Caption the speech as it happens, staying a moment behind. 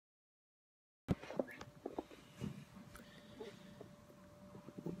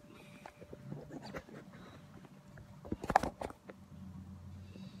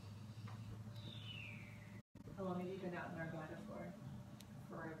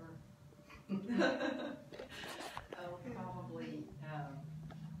Oh, probably, I'll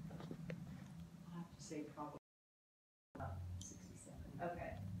have to say probably about 67.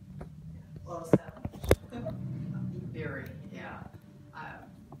 Okay. Well, so. Very, yeah.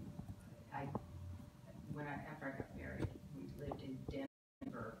 After I got married, we lived in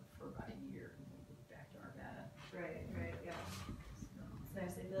Denver for about a year, and we moved back to Arvada. Right, yeah. It's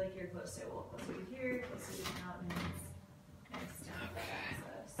nice. I feel like you're close to, well, close to here, close to the mountains. Nice to have that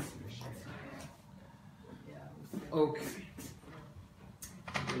access, for sure. Yeah. Okay.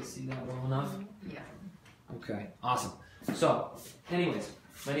 You guys see that well enough? Yeah. Okay, awesome. So, anyways,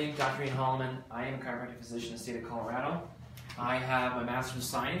 my name is Dr. Hollaman. I am a chiropractic physician in the state of Colorado. I have my Master's of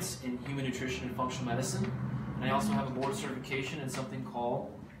Science in Human Nutrition and Functional Medicine, and I also have a board certification in something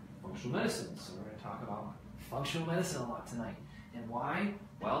called Functional Medicine. So we're going to talk about functional medicine a lot tonight. And why?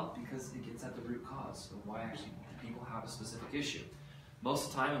 Well, because it gets at the root cause of why actually people have a specific issue. Most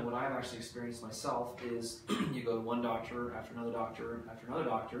of the time, and what I've actually experienced myself, is you go to one doctor after another doctor after another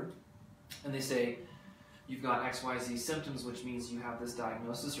doctor, and they say, you've got XYZ symptoms, which means you have this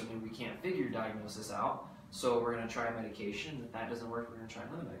diagnosis, or maybe we can't figure your diagnosis out, so we're going to try a medication. If that doesn't work, we're going to try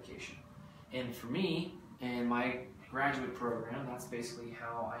another medication. And for me, in my graduate program, that's basically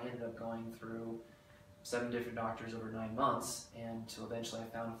how I ended up going through 7 different doctors over 9 months, and until eventually I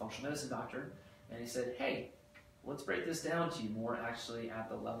found a functional medicine doctor, and he said, hey, let's break this down to you more actually at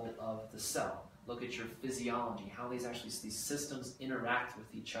the level of the cell. Look at your physiology, how these systems interact with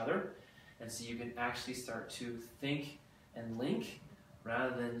each other, and so you can actually start to think and link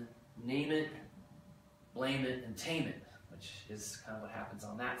rather than name it, blame it, and tame it, which is kind of what happens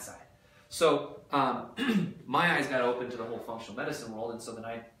on that side. So my eyes got open to the whole functional medicine world, and so then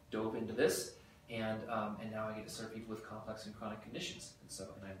I dove into this, and now I get to serve people with complex and chronic conditions, and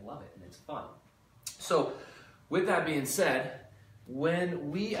I love it, and it's fun. So with that being said,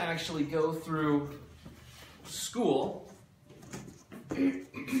 when we actually go through school,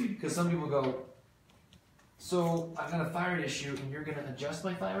 because some people go, so I've got a thyroid issue and you're going to adjust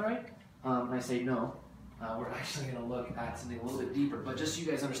my thyroid? And I say no. We're actually going to look at something a little bit deeper. But just so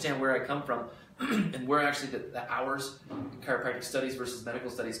you guys understand where I come from and where actually the hours in chiropractic studies versus medical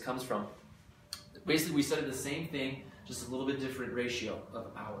studies comes from. Basically, we study the same thing, just a little bit different ratio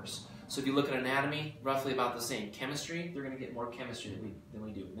of hours. So if you look at anatomy, roughly about the same. Chemistry, they're going to get more chemistry than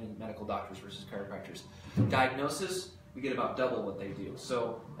we do, medical doctors versus chiropractors. Diagnosis, we get about double what they do.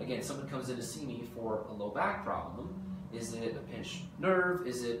 So again, someone comes in to see me for a low back problem. Is it a pinched nerve?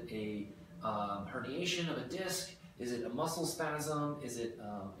 Is it a herniation of a disc? Is it a muscle spasm? Is it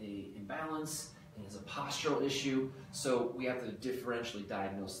a imbalance? And is it a postural issue? So we have to differentially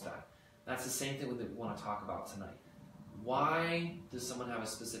diagnose that. That's the same thing that we want to talk about tonight. Why does someone have a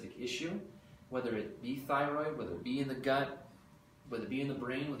specific issue? Whether it be thyroid, whether it be in the gut, whether it be in the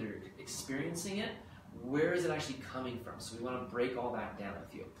brain, whether you're experiencing it, where is it actually coming from? So we want to break all that down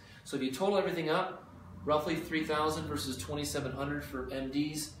with you. So if you total everything up, roughly 3,000 versus 2,700 for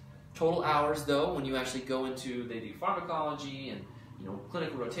MDs. Total hours though, when you actually go into, they do pharmacology and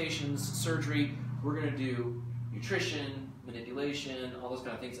clinical rotations, surgery, we're going to do nutrition, manipulation, all those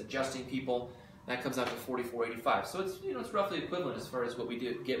kind of things, adjusting people. That comes out to 44.85. So it's it's roughly equivalent as far as what we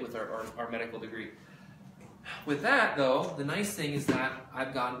get with our medical degree. With that though, the nice thing is that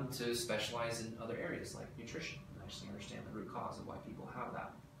I've gotten to specialize in other areas like nutrition and actually understand the root cause of why people have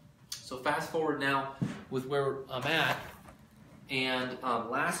that. So fast forward now with where I'm at, and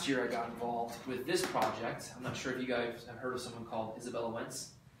last year I got involved with this project. I'm not sure if you guys have heard of someone called Izabella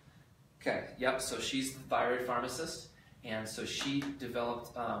Wentz. Okay, yep, so she's the thyroid pharmacist. And so she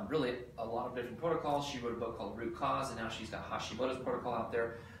developed really a lot of different protocols. She wrote a book called Root Cause, and now she's got Hashimoto's protocol out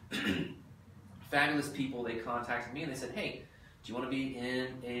there. Fabulous people. They contacted me and they said, hey, do you want to be in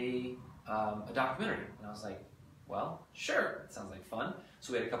a documentary? And I was like, well, sure. It sounds like fun.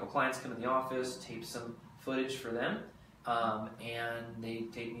 So we had a couple clients come in the office, tape some footage for them, and they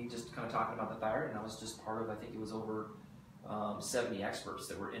taped me just kind of talking about the thyroid, and I was just part of, I think it was over 70 experts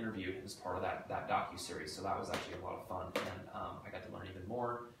that were interviewed as part of that docu-series. So that was actually a lot of fun, and I got to learn even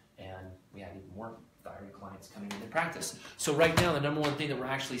more, and we had even more thyroid clients coming into practice. So right now, the number one thing that we're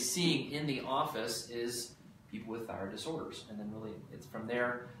actually seeing in the office is people with thyroid disorders, and then really it's from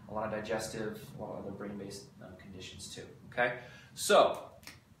there, a lot of digestive, a lot of other brain-based conditions too, okay? So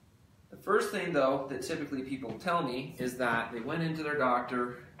the first thing though that typically people tell me is that they went into their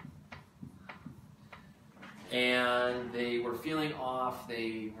doctor and they were feeling off,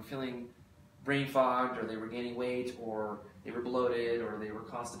 they were feeling brain fogged, or they were gaining weight, or they were bloated, or they were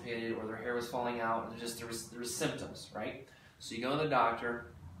constipated, or their hair was falling out, and there was symptoms, right? So you go to the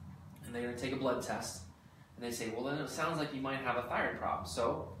doctor, and they're going to take a blood test, And they say, well, then it sounds like you might have a thyroid problem.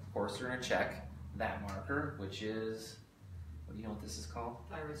 So, of course, they're going to check that marker, which is, what do you know what this is called?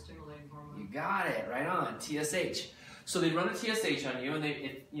 Thyroid stimulating hormone. You got it, right on, TSH. So they run a TSH on you, and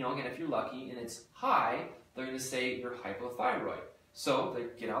again, if you're lucky and it's high, they're going to say you're hypothyroid. So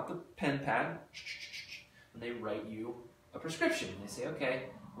they get out the pen pad, and they write you a prescription. They say, okay,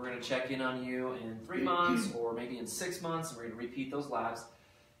 we're going to check in on you in 3 months, or maybe in 6 months, and we're going to repeat those labs.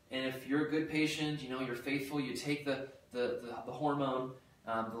 And if you're a good patient, you're faithful, you take the hormone,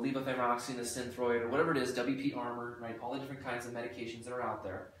 the levothyroxine, the Synthroid, or whatever it is, WP Armor, right? All the different kinds of medications that are out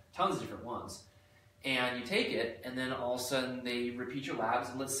there, tons of different ones. And you take it, and then all of a sudden they repeat your labs.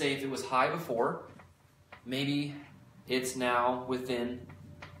 And let's say if it was high before, maybe it's now within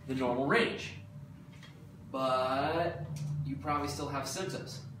the normal range. But you probably still have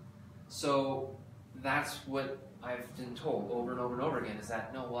symptoms. So that's what I've been told over and over and over again, is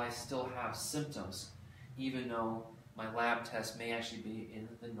that, no, well, I still have symptoms, even though my lab test may actually be in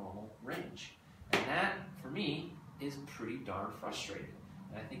the normal range. And that, for me, is pretty darn frustrating.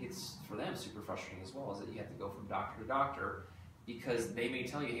 And I think it's, for them, super frustrating as well, is that you have to go from doctor to doctor, because they may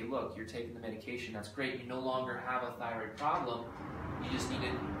tell you, hey, look, you're taking the medication, that's great, you no longer have a thyroid problem, you just need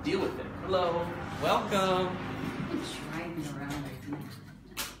to deal with it. Hello, welcome. It's driving around like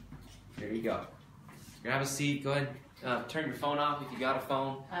that. There you go. Grab a seat, go ahead, turn your phone off if you got a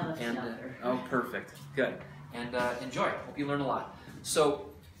phone. I left it out there. Oh, perfect, good. And enjoy, hope you learn a lot.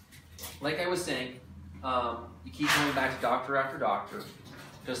 So, like I was saying, you keep going back to doctor after doctor,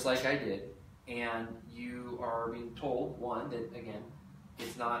 just like I did, and you are being told, one, that again,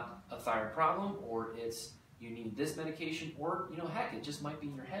 it's not a thyroid problem, or it's you need this medication, or heck, it just might be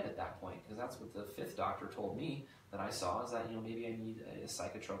in your head at that point, because that's what the 5th doctor told me that I saw, is that maybe I need a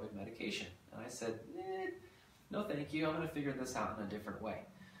psychotropic medication. And I said, no thank you, I'm going to figure this out in a different way.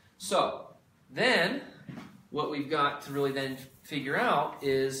 So then what we've got to really then figure out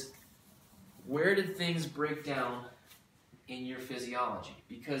is, where did things break down in your physiology?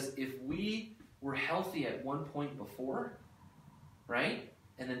 Because if we were healthy at one point before, right,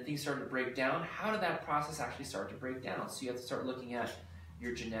 and then things started to break down, how did that process actually start to break down? So you have to start looking at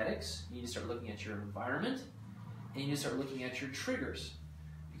your genetics, you need to start looking at your environment, and you need to start looking at your triggers.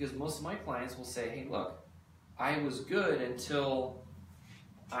 Because most of my clients will say, hey, look, I was good until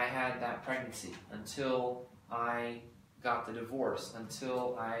I had that pregnancy, until I got the divorce,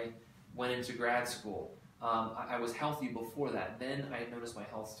 until I went into grad school. I was healthy before that. Then I noticed my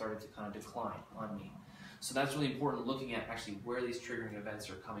health started to kind of decline on me. So that's really important, looking at actually where these triggering events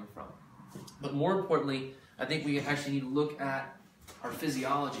are coming from. But more importantly, I think we actually need to look at our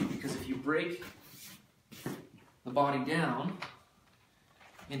physiology, because if you break the body down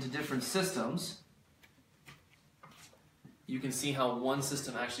into different systems, you can see how one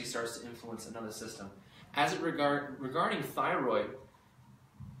system actually starts to influence another system. As it regarding thyroid,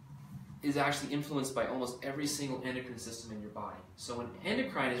 is actually influenced by almost every single endocrine system in your body. So an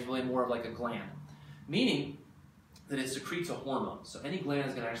endocrine is really more of like a gland, meaning that it secretes a hormone. So any gland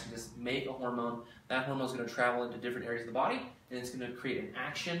is going to actually just make a hormone. That hormone is going to travel into different areas of the body, and it's going to create an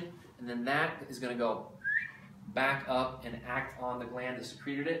action, and then that is going to go back up and act on the gland that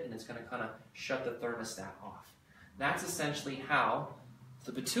secreted it, and it's going to kind of shut the thermostat off. That's essentially how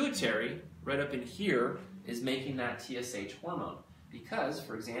the pituitary, right up in here, is making that TSH hormone. Because,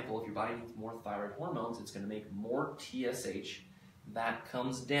 for example, if your body needs more thyroid hormones, it's going to make more TSH. That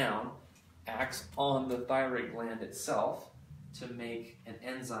comes down, acts on the thyroid gland itself to make an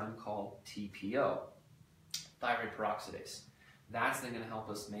enzyme called TPO, thyroid peroxidase. That's then going to help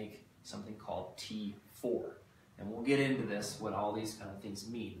us make something called T4. And we'll get into this, what all these kind of things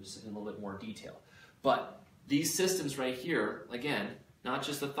mean, just in a little bit more detail. But these systems right here, again, not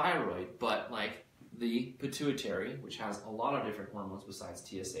just the thyroid, but like the pituitary, which has a lot of different hormones besides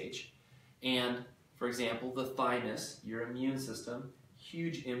TSH, and, for example, the thymus, your immune system,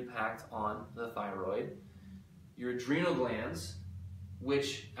 huge impact on the thyroid. Your adrenal glands,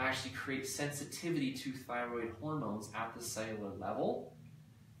 which actually create sensitivity to thyroid hormones at the cellular level,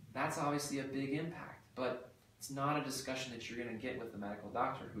 that's obviously a big impact, but it's not a discussion that you're going to get with the medical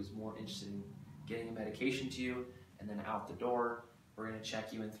doctor, who's more interested in getting a medication to you and then out the door. We're going to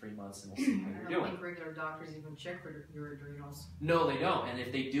check you in 3 months and we'll see how you're doing. I don't think regular doctors even check for your adrenals. No, they don't. And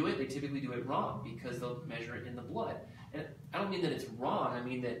if they do it, they typically do it wrong, because they'll measure it in the blood. And I don't mean that it's wrong. I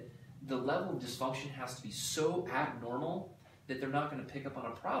mean that the level of dysfunction has to be so abnormal that they're not going to pick up on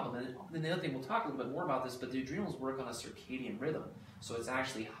a problem. And then the other thing, we'll talk a little bit more about this, but the adrenals work on a circadian rhythm. So it's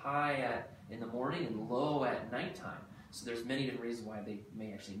actually high in the morning and low at nighttime. So there's many different reasons why they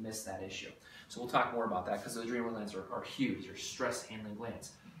may actually miss that issue. So we'll talk more about that, because the adrenal glands are huge. They're stress handling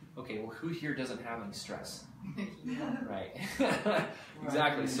glands. Okay, well, who here doesn't have any stress? Yeah. Right.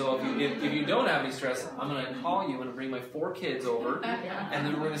 Exactly. So if you don't have any stress, I'm going to call you and bring my 4 kids over, and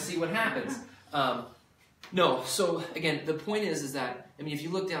then we're going to see what happens. No, so again, the point is that, I mean, if you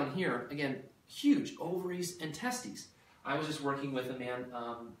look down here, again, huge ovaries and testes. I was just working with a man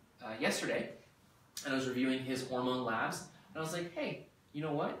yesterday, and I was reviewing his hormone labs, and I was like, hey, you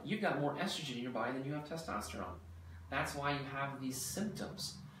know what? You've got more estrogen in your body than you have testosterone. That's why you have these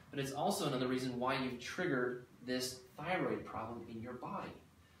symptoms. But it's also another reason why you've triggered this thyroid problem in your body.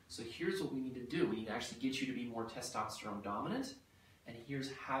 So here's what we need to do. We need to actually get you to be more testosterone dominant, and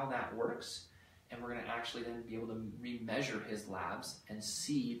here's how that works. And we're going to actually then be able to remeasure his labs and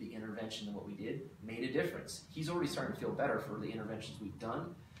see the intervention that what we did made a difference. He's already starting to feel better for the interventions we've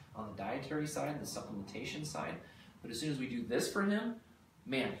done on the dietary side, the supplementation side. But as soon as we do this for him,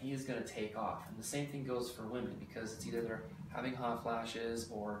 man, he is going to take off. And the same thing goes for women, because it's either they're having hot flashes,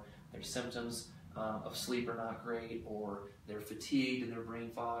 or their symptoms of sleep are not great, or they're fatigued and they're brain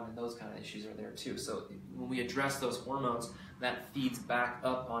fog, and those kind of issues are there too. So when we address those hormones, that feeds back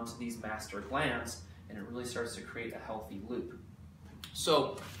up onto these master glands, and it really starts to create a healthy loop.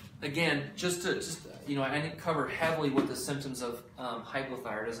 So again, just you know, I didn't cover heavily what the symptoms of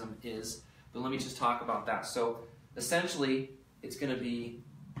hypothyroidism is, but let me just talk about that. So essentially, it's going to be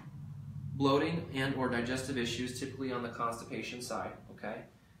bloating and or digestive issues, typically on the constipation side, okay?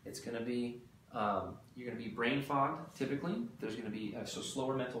 It's going to be, you're going to be brain fogged, typically. There's going to be so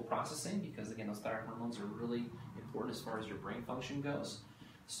slower mental processing, because again, those thyroid hormones are really important as far as your brain function goes.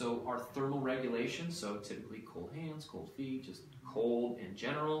 So our thermal regulation, so typically cold hands, cold feet, just cold in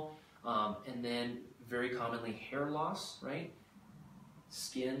general. And then very commonly hair loss, right?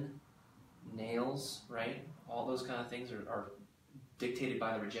 Skin, nails, right? All those kind of things are dictated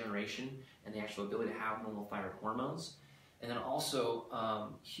by the regeneration and the actual ability to have normal thyroid hormones. And then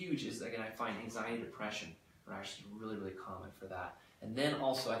also huge is, again, I find anxiety, depression are actually really, really common for that. And then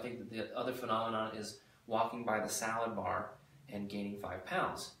also I think that the other phenomenon is walking by the salad bar and gaining 5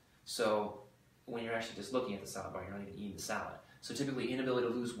 pounds. So when you're actually just looking at the salad bar, you're not even eating the salad. So typically inability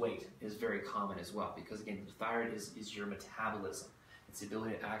to lose weight is very common as well, because again, the thyroid is your metabolism. It's the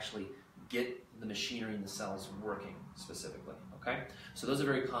ability to actually get the machinery in the cells working specifically, okay? So those are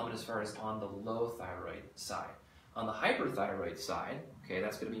very common as far as on the low thyroid side. On the hyperthyroid side, okay,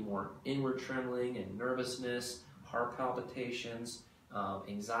 that's going to be more inward trembling and nervousness, heart palpitations,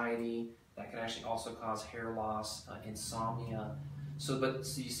 anxiety. That can actually also cause hair loss, insomnia. So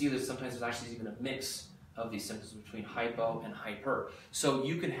you see that sometimes there's actually even a mix of these symptoms between hypo and hyper. So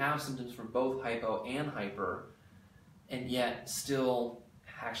you can have symptoms from both hypo and hyper, and yet still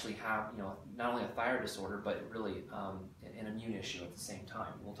actually have, you know, not only a thyroid disorder, but really an immune issue at the same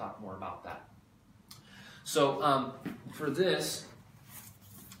time. We'll talk more about that. So for this,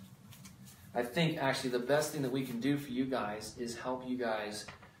 I think actually the best thing that we can do for you guys is help you guys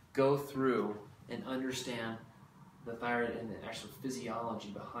go through and understand the thyroid and the actual physiology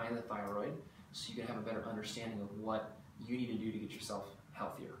behind the thyroid, so you can have a better understanding of what you need to do to get yourself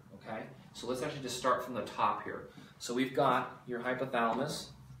healthier, okay? So let's actually just start from the top here. So we've got your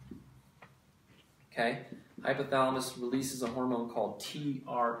hypothalamus, okay? Hypothalamus releases a hormone called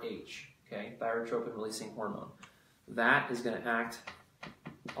TRH, okay? Thyrotropin releasing hormone. That is going to act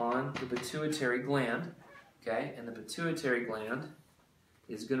on the pituitary gland, okay? And the pituitary gland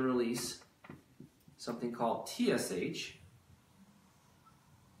is going to release something called TSH,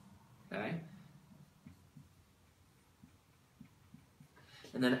 okay?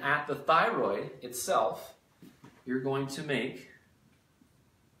 And then at the thyroid itself, you're going to make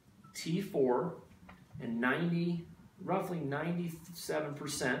T4, and roughly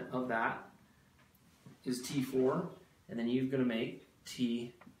 97% of that is T4, and then you're going to make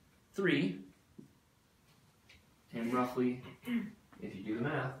T3, and roughly, if you do the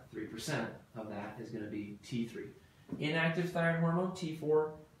math, 3% of that is going to be T3. Inactive thyroid hormone,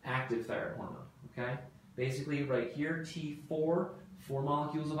 T4, active thyroid hormone, okay? Basically right here, T4, 4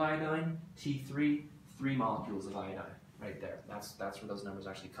 molecules of iodine, T3, 3 molecules of iodine, right there. That's where those numbers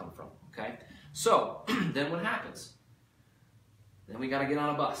actually come from, okay? So, then what happens? Then we got to get on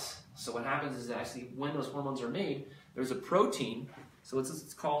a bus. So what happens is that actually when those hormones are made, there's a protein, so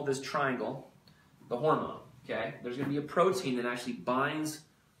it's called this triangle, the hormone, okay? There's going to be a protein that actually binds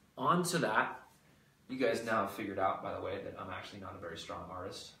onto that. You guys now have figured out, by the way, that I'm actually not a very strong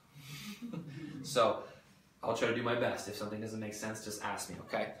artist. So I'll try to do my best. If something doesn't make sense, just ask me,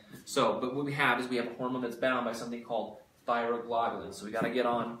 okay? So, but what we have is we have a hormone that's bound by something called thyroglobulin. So we got to get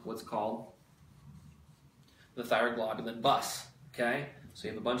on what's called the thyroglobulin bus, okay? So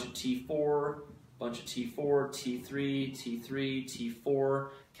you have a bunch of T4, bunch of T4, T3, T3, T4,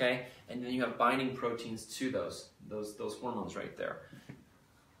 okay? And then you have binding proteins to those hormones right there.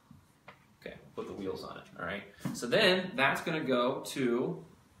 Okay, put the wheels on it, all right? So then that's gonna go to,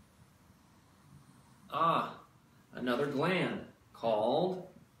 another gland called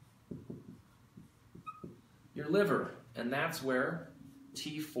your liver. And that's where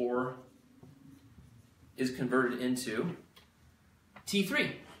T4 is converted into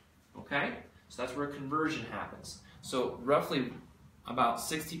T3, okay? So that's where conversion happens. So roughly about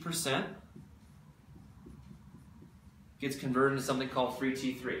 60% gets converted into something called free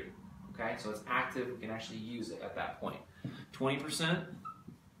T3, okay? So it's active, we can actually use it at that point. 20%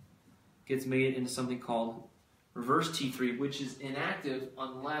 gets made into something called reverse T3, which is inactive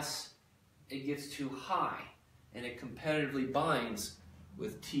unless it gets too high and it competitively binds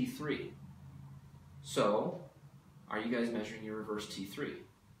with T3. So, are you guys measuring your reverse T3?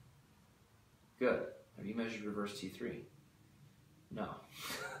 Good. Have you measured reverse T3? No.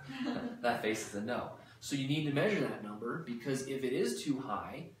 That face is a no. So you need to measure that number, because if it is too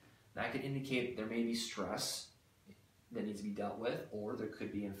high, that could indicate there may be stress that needs to be dealt with, or there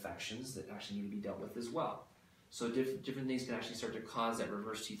could be infections that actually need to be dealt with as well. So different things can actually start to cause that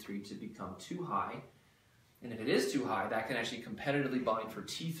reverse T3 to become too high. And if it is too high, that can actually competitively bind for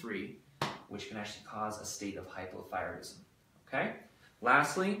T3, which can actually cause a state of hypothyroidism. Okay?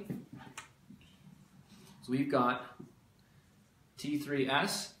 Lastly, so we've got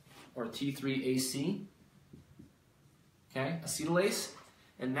T3S or T3AC, okay, acetylase,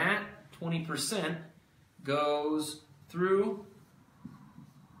 and that 20% goes through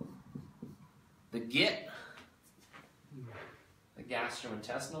the GIT, the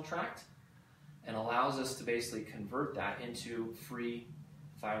gastrointestinal tract, and allows us to basically convert that into free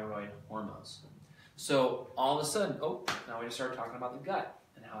thyroid hormones. So all of a sudden, now we just start talking about the gut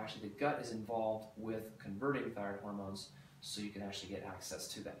and how actually the gut is involved with converting thyroid hormones so you can actually get access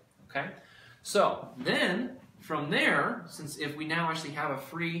to them, okay? So then from there, since if we now actually have a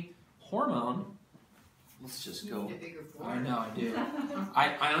free hormone, let's just go. You need a bigger board. I know, I do.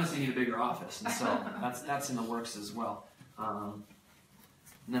 I honestly need a bigger office, and so that's in the works as well.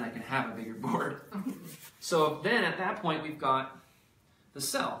 And then I can have a bigger board. So then at that point we've got the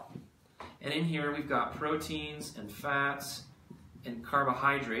cell. And in here we've got proteins and fats and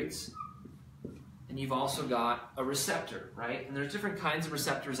carbohydrates. And you've also got a receptor, right? And there's different kinds of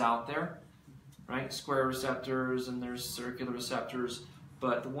receptors out there, right? Square receptors and there's circular receptors.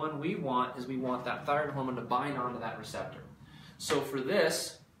 But the one we want is we want that thyroid hormone to bind onto that receptor. So for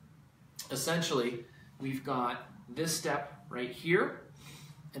this, essentially, we've got this step right here.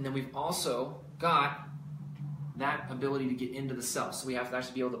 And then we've also got that ability to get into the cell. So we have to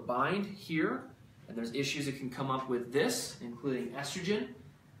actually be able to bind here. And there's issues that can come up with this, including estrogen.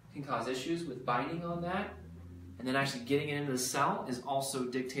 Can cause issues with binding on that. And then actually getting it into the cell is also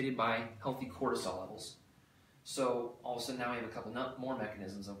dictated by healthy cortisol levels. So all of a sudden now we have a couple more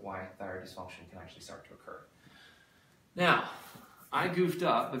mechanisms of why thyroid dysfunction can actually start to occur. Now, I goofed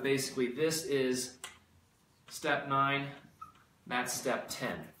up, but basically this is step 9. That's step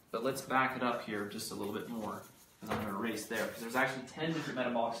 10. But let's back it up here just a little bit more, because I'm going to erase there. Because there's actually 10 different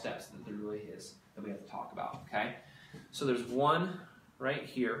metabolic steps that there really is that we have to talk about, okay? So there's 1 right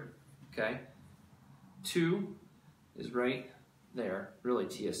here, okay? 2 is right there, really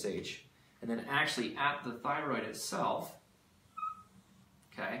TSH. And then actually at the thyroid itself,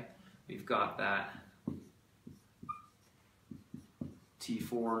 okay, we've got that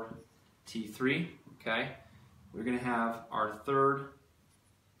T4, T3, okay? We're going to have our 3rd,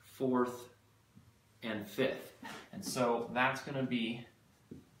 4th, and 5th. And so that's going to be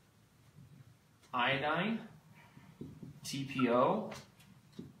iodine, TPO,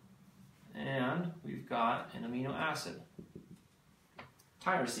 and we've got an amino acid,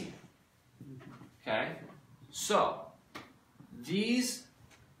 tyrosine. Okay? So, these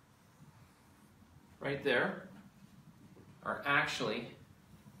right there are actually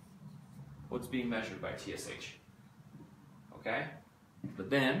what's being measured by TSH. Okay? But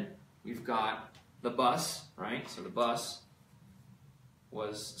then we've got the bus, right? So the bus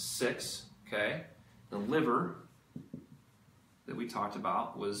was 6, okay? The liver that we talked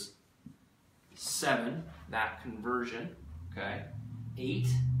about was 7, that conversion, okay? 8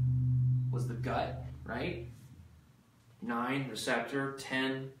 was the gut, right? 9, receptor,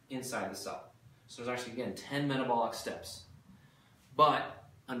 10, inside the cell. So there's actually, again, 10 metabolic steps. But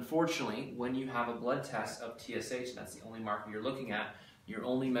unfortunately, when you have a blood test of TSH, and that's the only marker you're looking at, you're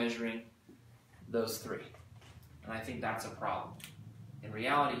only measuring those 3. And I think that's a problem. In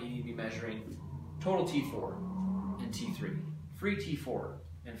reality, you need to be measuring total T4 and T3, free T4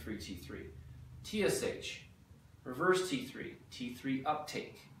 and free T3. TSH, reverse T3, T3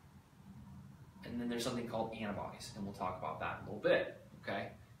 uptake, and then there's something called antibodies, and we'll talk about that in a little bit, okay?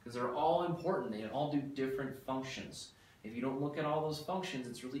 Because they're all important, they all do different functions. If you don't look at all those functions,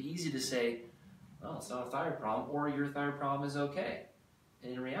 it's really easy to say, well, it's not a thyroid problem, or your thyroid problem is okay.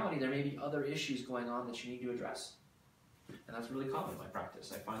 And in reality, there may be other issues going on that you need to address. And that's really common in my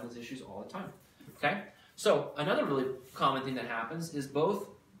practice. I find those issues all the time, okay? So another really common thing that happens is both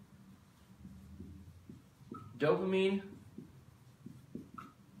dopamine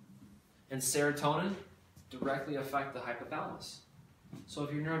and serotonin directly affect the hypothalamus. So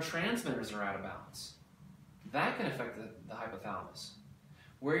if your neurotransmitters are out of balance, that can affect the hypothalamus.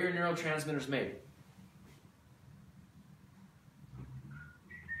 Where are your neurotransmitters made?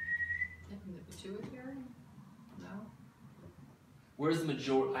 In the pituitary? No? Where's the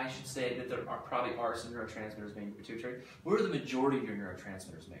majority? I should say that there probably are some neurotransmitters made in the pituitary. Where are the majority of your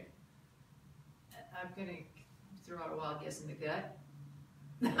neurotransmitters made? I'm gonna throw out a wild guess in the gut.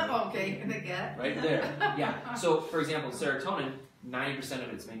 Okay, in the gut. Right there. Yeah. So, for example, serotonin, 90%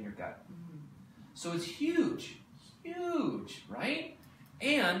 of it's made in your gut. So it's huge. Huge, right?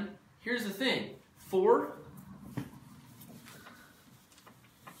 And here's the thing.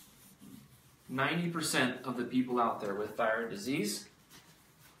 90% of the people out there with thyroid disease,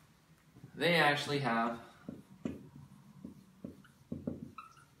 they actually have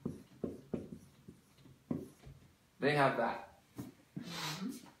that.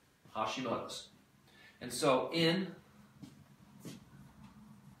 Hashimoto's. And so in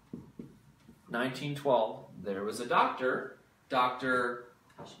 1912, there was a Dr.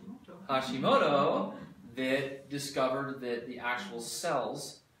 Hashimoto, that discovered that the actual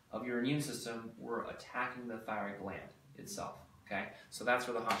cells of your immune system were attacking the thyroid gland itself. Okay? So that's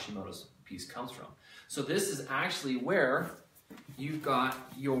where the Hashimoto's piece comes from. So this is actually where you've got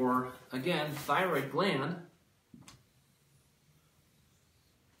your, again, thyroid gland.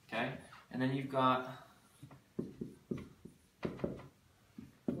 Okay? And then you've got...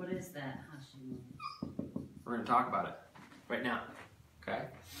 What is that, Hashimoto's? We're going to talk about it right now. Okay?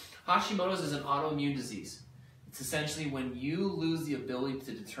 Hashimoto's is an autoimmune disease. It's essentially when you lose the ability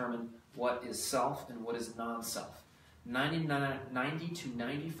to determine what is self and what is non-self. 90 to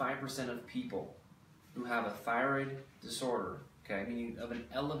 95% of people who have a thyroid disorder, okay, meaning of an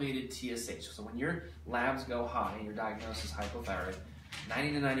elevated TSH. So when your labs go high and you're diagnosed as hypothyroid,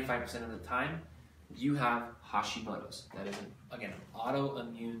 90 to 95% of the time, you have Hashimoto's. That is, again, an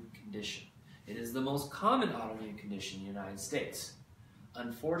autoimmune condition. It is the most common autoimmune condition in the United States.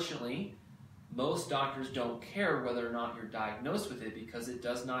 Unfortunately, most doctors don't care whether or not you're diagnosed with it because it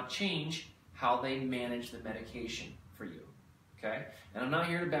does not change how they manage the medication for you. Okay? And I'm not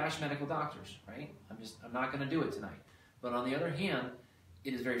here to bash medical doctors, right? I'm not going to do it tonight. But on the other hand,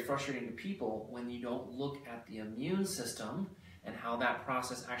 it is very frustrating to people when you don't look at the immune system and how that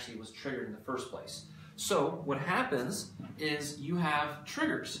process actually was triggered in the first place. So what happens is you have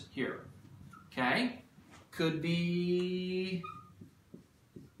triggers here. Okay? Could be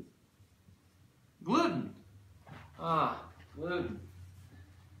gluten. Gluten.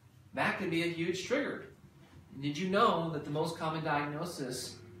 That could be a huge trigger. Did you know that the most common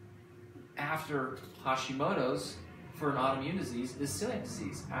diagnosis after Hashimoto's for an autoimmune disease is celiac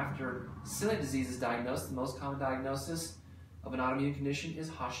disease? After celiac disease is diagnosed, the most common diagnosis of an autoimmune condition is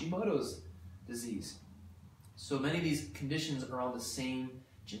Hashimoto's disease. So many of these conditions are on the same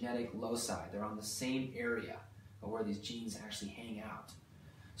genetic loci. They're on the same area of where these genes actually hang out.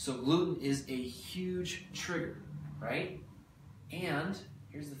 So gluten is a huge trigger, right? And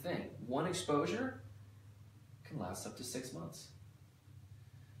here's the thing. One exposure can last up to 6 months.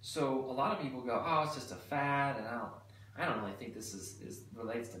 So a lot of people go, oh, it's just a fad, and I don't really think this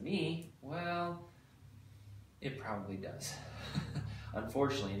relates to me. Well, it probably does.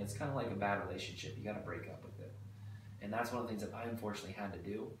 Unfortunately, and it's kind of like a bad relationship. You got to break up with it. And that's one of the things that I unfortunately had to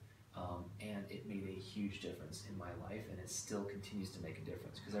do. And it made a huge difference in my life, and it still continues to make a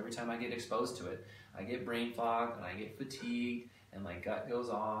difference. Because every time I get exposed to it, I get brain fog, and I get fatigued, and my gut goes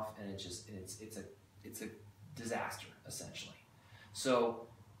off, and it's a disaster, essentially. So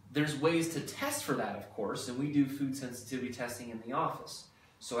there's ways to test for that, of course, and we do food sensitivity testing in the office.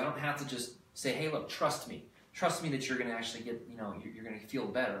 So I don't have to just say, hey, look, trust me. Trust me that you're going to actually get, you're going to feel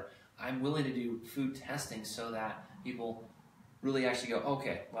better. I'm willing to do food testing so that people really actually go,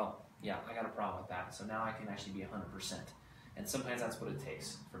 okay, well, yeah, I got a problem with that. So now I can actually be 100%. And sometimes that's what it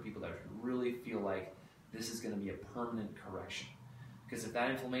takes for people that really feel like this is going to be a permanent correction. Because if that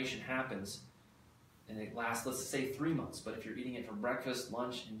inflammation happens and it lasts, let's say 3 months, but if you're eating it for breakfast,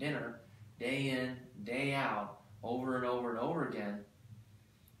 lunch, and dinner, day in, day out, over and over and over again,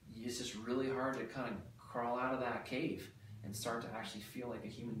 it's just really hard to kind of crawl out of that cave and start to actually feel like a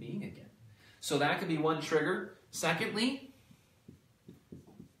human being again. So that could be one trigger. Secondly,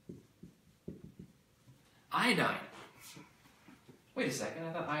 iodine. Wait a second,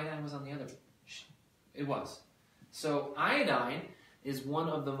 I thought iodine was on the other. It was. So iodine is one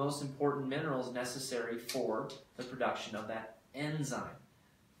of the most important minerals necessary for the production of that enzyme,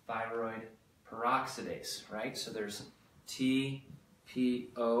 thyroid peroxidase, right? So there's TPO,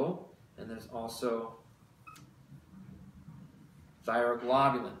 and there's also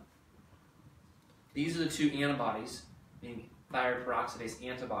thyroglobulin. These are the two antibodies, meaning thyroid peroxidase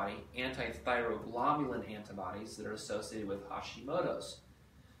antibody, anti-thyroglobulin antibodies that are associated with Hashimoto's.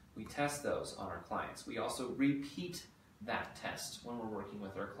 We test those on our clients. We also repeat that test when we're working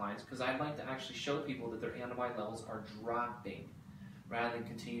with our clients because I'd like to actually show people that their antibody levels are dropping rather than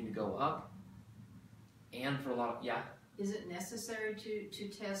continue to go up. And for a lot of, yeah? Is it necessary to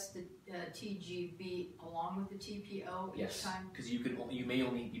test the TGB along with the TPO each time? Yes, because you may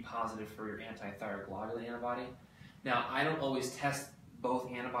only be positive for your anti-thyroglobulin antibody. Now, I don't always test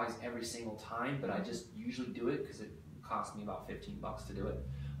both antibodies every single time, but I just usually do it because it costs me about $15 to do it.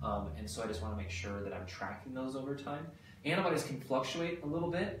 And so I just want to make sure that I'm tracking those over time. Antibodies can fluctuate a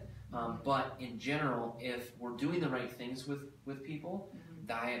little bit, but in general, if we're doing the right things with people,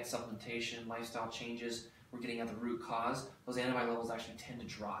 diet, supplementation, lifestyle changes, we're getting at the root cause, those antibody levels actually tend to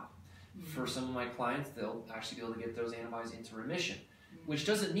drop. For some of my clients, they'll actually be able to get those antibodies into remission, which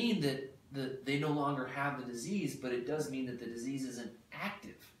doesn't mean that they no longer have the disease, but it does mean that the disease isn't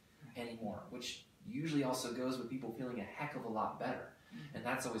active anymore, which usually also goes with people feeling a heck of a lot better. And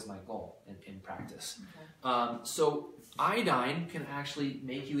that's always my goal in practice. Okay. So iodine can actually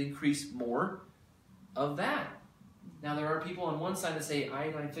make you increase more of that. Now there are people on one side that say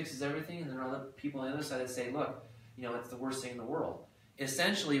iodine fixes everything, and there are other people on the other side that say, look, it's the worst thing in the world.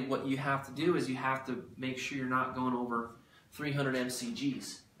 Essentially what you have to do is you have to make sure you're not going over 300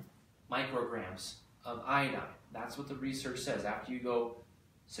 mcgs, micrograms of iodine. That's what the research says. After you go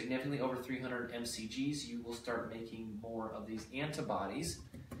significantly over 300 mcgs, you will start making more of these antibodies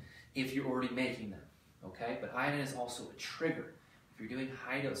if you're already making them, okay? But iodine is also a trigger. If you're doing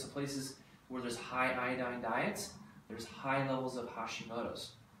high dose, so places where there's high iodine diets, there's high levels of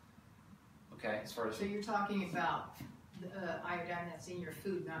Hashimoto's, okay? As far as So you're talking about the iodine that's in your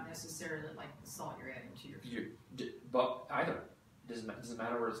food, not necessarily like the salt you're adding to your food. But either. Doesn't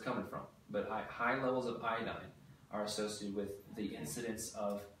matter where it's coming from. But high levels of iodine are associated with the incidence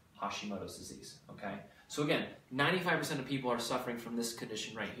of Hashimoto's disease, okay? So again, 95% of people are suffering from this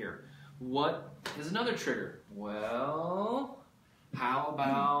condition right here. What is another trigger? Well, how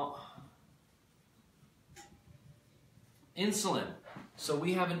about insulin? So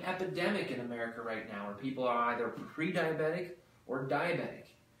we have an epidemic in America right now where people are either pre-diabetic or diabetic.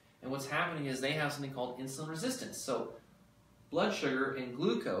 And what's happening is they have something called insulin resistance. So blood sugar and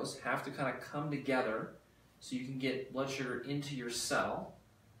glucose have to kind of come together so you can get blood sugar into your cell,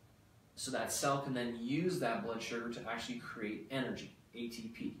 so that cell can then use that blood sugar to actually create energy,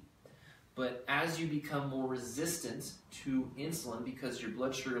 ATP. But as you become more resistant to insulin because your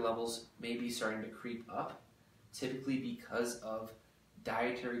blood sugar levels may be starting to creep up, typically because of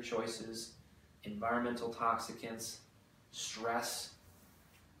dietary choices, environmental toxicants, stress,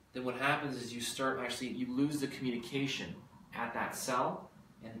 then what happens is you lose the communication at that cell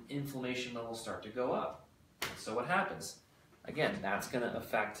and inflammation levels start to go up. So what happens? Again, that's going to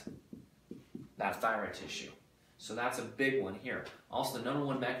affect that thyroid tissue. So that's a big one here. Also, the number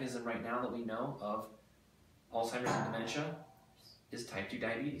one mechanism right now that we know of Alzheimer's and dementia is type 2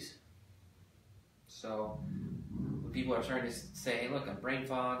 diabetes. So when people are starting to say, hey, look, I'm brain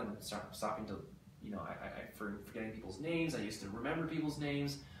fog, and I'm stopping to, I'm forgetting people's names. I used to remember people's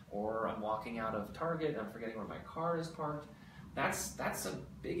names, or I'm walking out of Target, I'm forgetting where my car is parked. That's a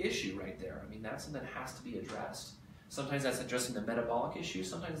big issue right there. I mean, that's something that has to be addressed. Sometimes that's addressing the metabolic issue.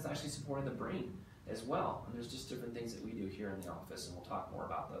 Sometimes it's actually supporting the brain as well. And there's just different things that we do here in the office, and we'll talk more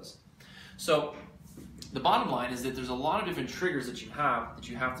about those. So the bottom line is that there's a lot of different triggers that you have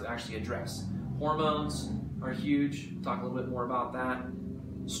to actually address. Hormones are huge. We'll talk a little bit more about that.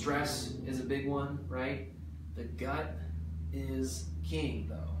 Stress is a big one, right? The gut is king,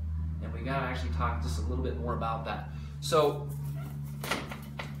 though. And we got to actually talk just a little bit more about that. So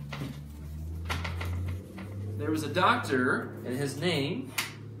there was a doctor, and his name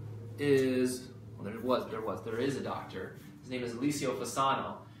is, well, there is a doctor. His name is Alicio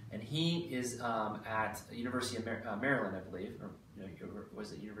Fasano, and he is at the University of Maryland, I believe, or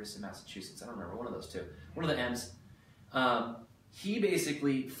was it University of Massachusetts? I don't remember, one of those two. One of the M's. He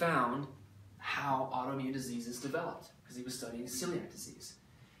basically found how autoimmune diseases developed because he was studying celiac disease.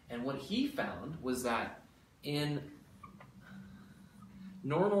 And what he found was that in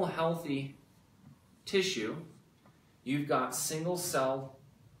normal, healthy tissue, you've got single cell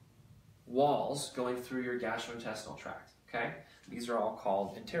walls going through your gastrointestinal tract, okay? These are all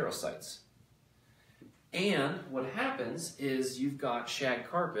called enterocytes. And what happens is you've got shag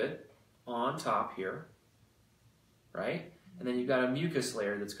carpet on top here, right? And then you've got a mucus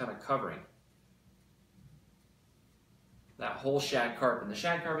layer that's kind of covering that whole shag carpet. And the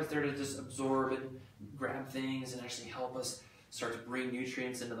shag carpet's there to just absorb and grab things and actually help us start to bring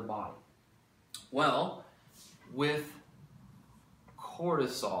nutrients into the body. Well, with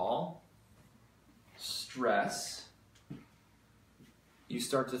cortisol, stress, you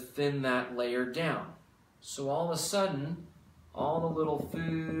start to thin that layer down. So all of a sudden, all the little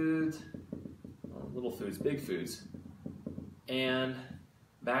foods, big foods, and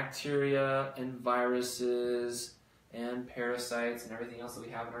bacteria and viruses and parasites and everything else that we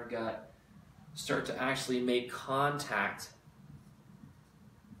have in our gut start to actually make contact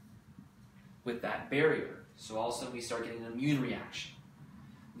with that barrier. So all of a sudden we start getting an immune reaction.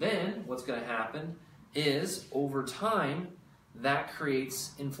 Then what's going to happen is over time that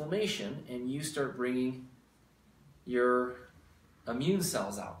creates inflammation and you start bringing your immune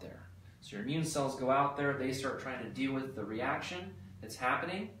cells out there. So your immune cells go out there, they start trying to deal with the reaction that's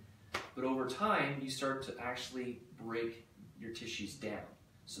happening, but over time you start to actually break your tissues down.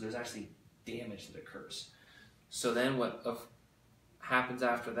 So there's actually damage that occurs. So then what happens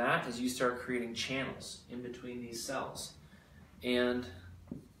after that is you start creating channels in between these cells and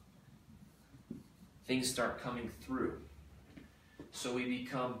things start coming through. So we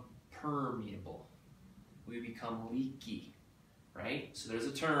become permeable. We become leaky, right? So there's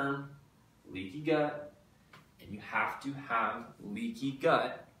a term, leaky gut, and you have to have leaky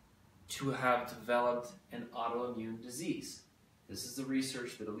gut to have developed an autoimmune disease. This is the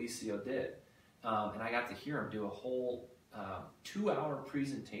research that Alicio did. And I got to hear him do a whole 2-hour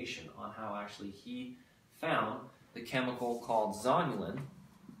presentation on how actually he found the chemical called zonulin,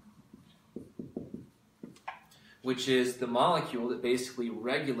 which is the molecule that basically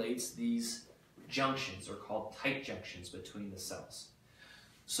regulates these junctions, or called tight junctions, between the cells.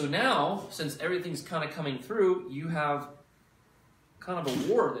 So now, since everything's kind of coming through, you have kind of a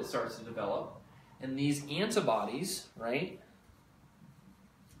war that starts to develop, and these antibodies, right,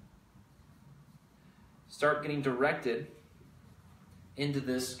 start getting directed into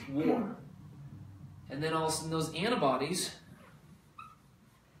this war. And then all of a sudden those antibodies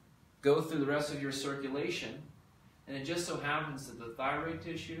go through the rest of your circulation, and it just so happens that the thyroid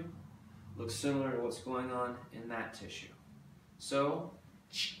tissue looks similar to what's going on in that tissue. So,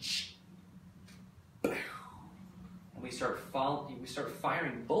 and we start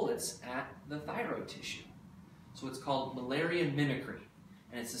firing bullets at the thyroid tissue. So it's called malaria mimicry.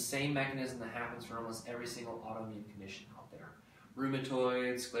 And it's the same mechanism that happens for almost every single autoimmune condition out there.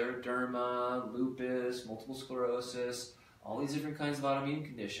 Rheumatoid, scleroderma, lupus, multiple sclerosis, all these different kinds of autoimmune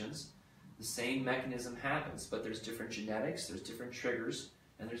conditions. The same mechanism happens, but there's different genetics, there's different triggers,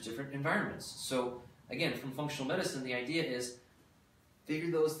 and there's different environments. So again, from functional medicine, the idea is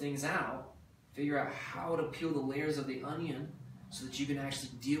figure those things out, figure out how to peel the layers of the onion so that you can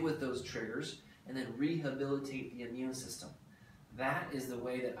actually deal with those triggers and then rehabilitate the immune system. That is the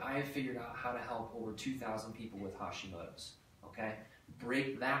way that I figured out how to help over 2,000 people with Hashimoto's, okay?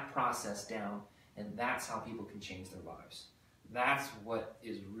 Break that process down, and that's how people can change their lives. That's what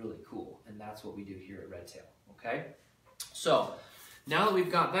is really cool, and that's what we do here at Redtail, okay? So, now that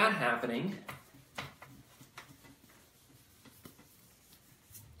we've got that happening,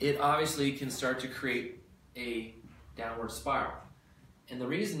 it obviously can start to create a downward spiral. And the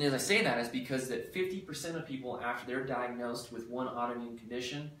reason is I say that is because that 50% of people after they're diagnosed with one autoimmune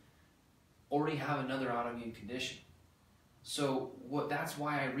condition already have another autoimmune condition. So that's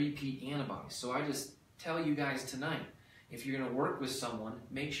why I repeat antibodies. So I just tell you guys tonight, if you're going to work with someone,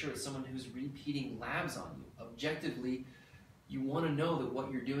 make sure it's someone who's repeating labs on you. Objectively, you want to know that what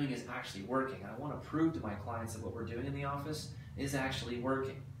you're doing is actually working. I want to prove to my clients that what we're doing in the office is actually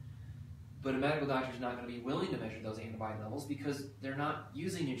working. But a medical doctor is not going to be willing to measure those antibody levels because they're not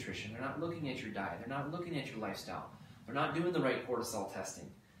using nutrition, they're not looking at your diet, they're not looking at your lifestyle, they're not doing the right cortisol testing.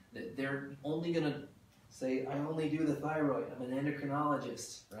 They're only going to say, I only do the thyroid, I'm an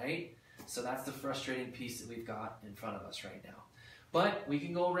endocrinologist, right? So that's the frustrating piece that we've got in front of us right now. But we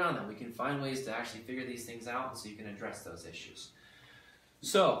can go around that. We can find ways to actually figure these things out so you can address those issues.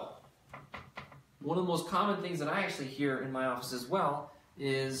 So, one of the most common things that I actually hear in my office as well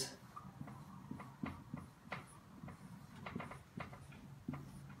is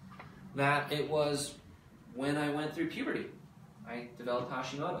that it was when I went through puberty. I developed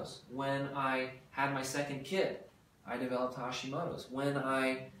Hashimoto's. When I had my second kid, I developed Hashimoto's. When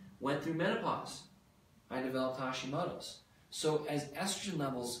I went through menopause, I developed Hashimoto's. So as estrogen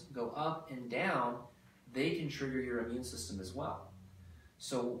levels go up and down, they can trigger your immune system as well.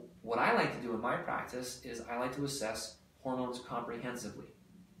 So what I like to do in my practice is I like to assess hormones comprehensively.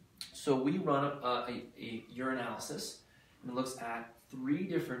 So we run a urinalysis, and it looks at 3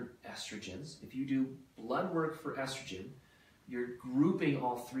 different estrogens. If you do blood work for estrogen, you're grouping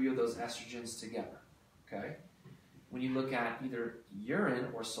all 3 of those estrogens together, okay? When you look at either urine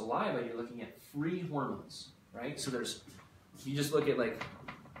or saliva, you're looking at free hormones, right? So you just look at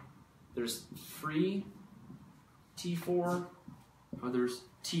there's free T4 or there's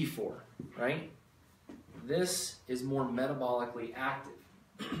T4, right? This is more metabolically active.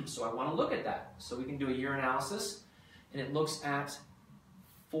 So I want to look at that. So we can do a urinalysis, and it looks at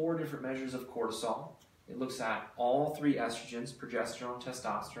 4 different measures of cortisol. It looks at all 3 estrogens, progesterone,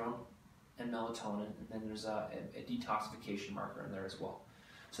 testosterone, and melatonin, and then there's a detoxification marker in there as well.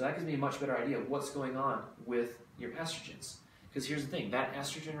 So that gives me a much better idea of what's going on with your estrogens. Because here's the thing, that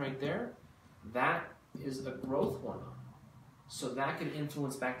estrogen right there, that is a growth hormone. So that can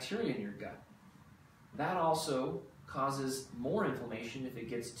influence bacteria in your gut. That also causes more inflammation if it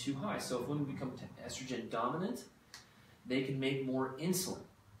gets too high. So if women become estrogen dominant, they can make more insulin.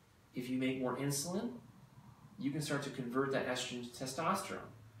 If you make more insulin, you can start to convert that estrogen to testosterone.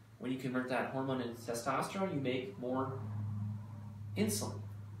 When you convert that hormone into testosterone, you make more insulin.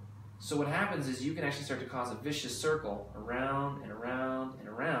 So what happens is you can actually start to cause a vicious circle around and around and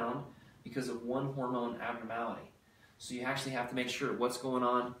around because of one hormone abnormality. So you actually have to make sure what's going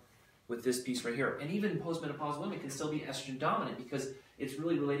on with this piece right here. And even postmenopausal women can still be estrogen dominant because it's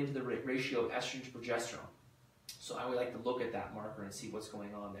really relating to the ratio of estrogen to progesterone. So I would like to look at that marker and see what's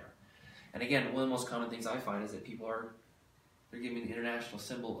going on there. And again, one of the most common things I find is that people they're giving the international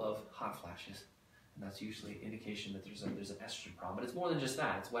symbol of hot flashes. And that's usually an indication that there's an estrogen problem. But it's more than just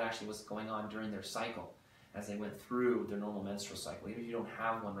that. It's what actually was going on during their cycle as they went through their normal menstrual cycle. Even if you don't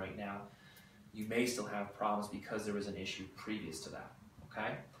have one right now, you may still have problems because there was an issue previous to that,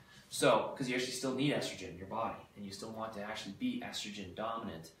 okay? So, because you actually still need estrogen in your body, and you still want to actually be estrogen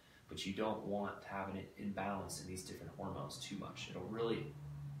dominant, but you don't want to have an imbalance in these different hormones too much. It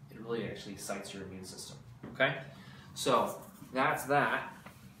really actually excites your immune system, okay? So, that's that.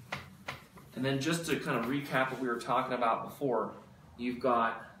 And then just to kind of recap what we were talking about before, you've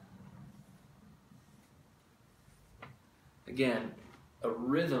got, again, a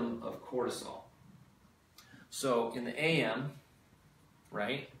rhythm of cortisol. So in the AM,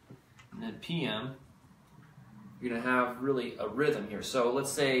 right, and then PM, you're going to have really a rhythm here. So let's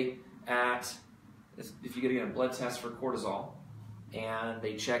say if you get a blood test for cortisol, and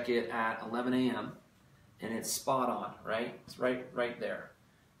they check it at 11 a.m., and it's spot on, right? It's right there.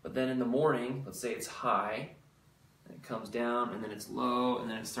 But then in the morning, let's say it's high, and it comes down, and then it's low, and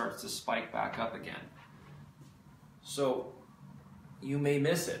then it starts to spike back up again. So you may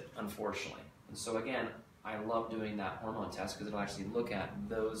miss it, unfortunately. And so again, I love doing that hormone test because it'll actually look at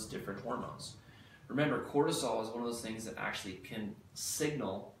those different hormones. Remember, cortisol is one of those things that actually can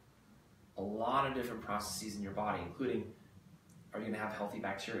signal a lot of different processes in your body, including, are you going to have healthy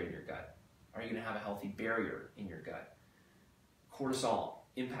bacteria in your gut? Are you going to have a healthy barrier in your gut? Cortisol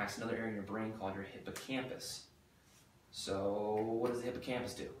impacts another area in your brain called your hippocampus. So what does the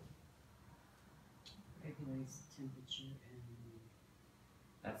hippocampus do? Regulates temperature and...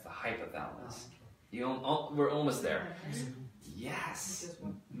 That's the hypothalamus. Oh, We're almost there. Yes.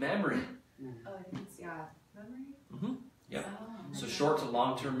 Memory. Oh, I think it's, memory? Mm-hmm. Yep. Oh, So short to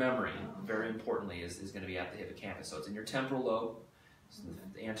long-term memory, very importantly, is going to be at the hippocampus. So it's in your temporal lobe,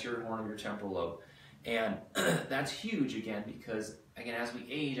 the anterior horn of your temporal lobe. And that's huge, again, because, again, as we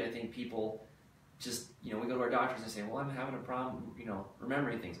age, I think people just, we go to our doctors and say, well, I'm having a problem,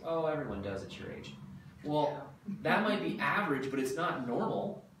 remembering things. Oh, everyone does at your age. Well, that might be average, but it's not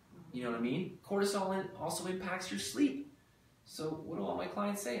normal. You know what I mean? Cortisol also impacts your sleep. So what do all my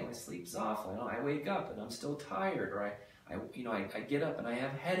clients say? My sleep's awful. I wake up and I'm still tired, or I get up and I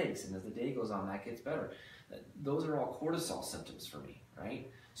have headaches, and as the day goes on, that gets better. Those are all cortisol symptoms for me,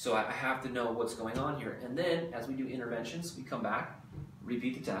 right? So I have to know what's going on here. And then, as we do interventions, we come back,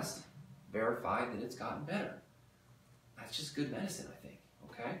 repeat the test, verify that it's gotten better. That's just good medicine, I think,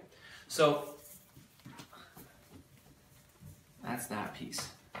 okay? So that's that piece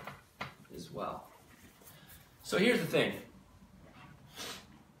as well. So here's the thing.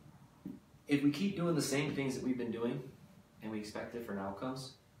 If we keep doing the same things that we've been doing and we expect different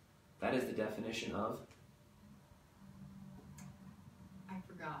outcomes, that is the definition of I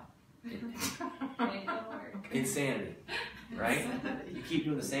forgot. It don't work. insanity. right? You keep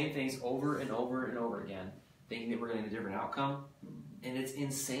doing the same things over and over and over again, thinking that we're getting a different outcome, and it's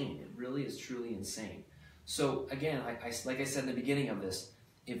insane. It really is truly insane. So again, like I said in the beginning of this,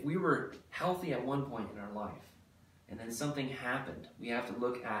 if we were healthy at one point in our life, and then something happened, we have to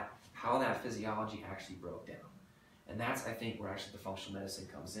look at how that physiology actually broke down. And that's, I think, where actually the functional medicine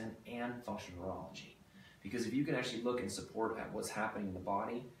comes in, and functional neurology. Because if you can actually look and support at what's happening in the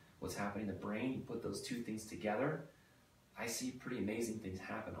body, what's happening in the brain, you put those two things together, I see pretty amazing things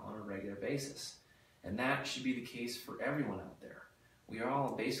happen on a regular basis. And that should be the case for everyone out there. We are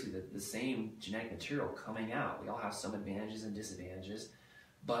all basically the same genetic material coming out. We all have some advantages and disadvantages,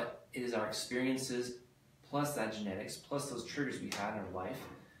 but it is our experiences plus that genetics, plus those triggers we had in our life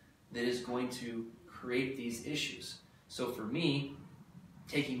that is going to create these issues. So for me,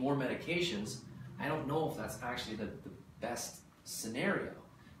 taking more medications, I don't know if that's actually the best scenario.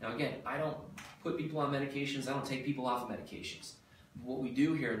 Now again, I don't put people on medications, I don't take people off of medications. What we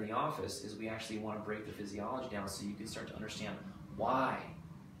do here in the office is we actually want to break the physiology down so you can start to understand why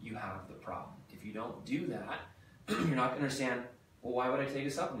you have the problem. If you don't do that, you're not going to understand, well, why would I take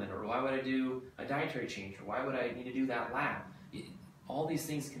a supplement? Or why would I do a dietary change? Or why would I need to do that lab? All these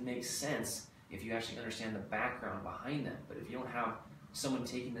things can make sense if you actually understand the background behind them. But if you don't have someone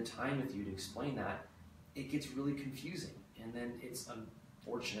taking the time with you to explain that, it gets really confusing. And then it's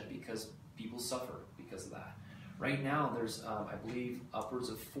unfortunate because people suffer because of that. Right now, there's, I believe, upwards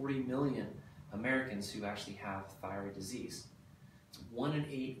of 40 million Americans who actually have thyroid disease. It's 1 in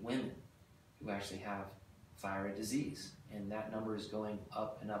 8 women who actually have thyroid disease. And that number is going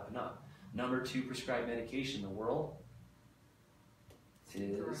up and up and up. Number 2 prescribed medication in the world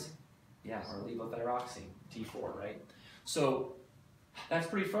is, yeah, or levothyroxine, T4, right? So that's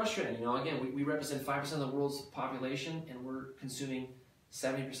pretty frustrating. You know, again, we represent 5% of the world's population, and we're consuming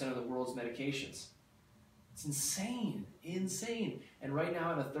 70% of the world's medications. It's insane, insane. And right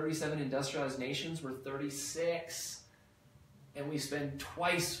now, out of 37 industrialized nations, we're 36, and we spend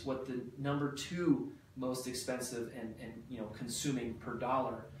twice what the number 2 most expensive and you know, consuming per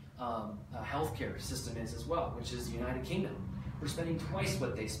dollar healthcare system is as well, which is the United Kingdom. We're spending twice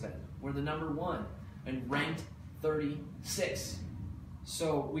what they spend. We're the number 1 and ranked 36.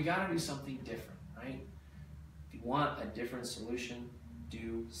 So we got to do something different, right? If you want a different solution,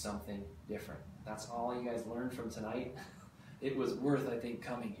 do something different. That's all you guys learned from tonight. It was worth, I think,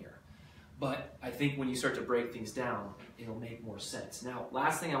 coming here. But I think when you start to break things down, it'll make more sense. Now,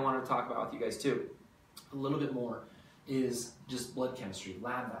 last thing I want to talk about with you guys too, a little bit more, is just blood chemistry,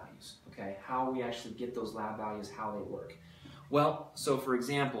 lab values, okay? How we actually get those lab values, how they work. Well, so for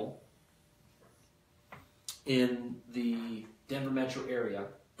example, in the Denver metro area,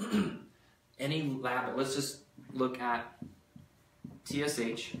 any lab, let's just look at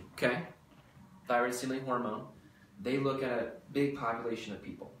TSH, okay? Thyroid stimulating hormone. They look at a big population of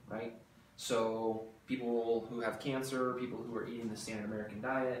people, right? So people who have cancer, people who are eating the standard American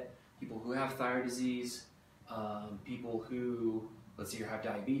diet, people who have thyroid disease, people who, let's say, have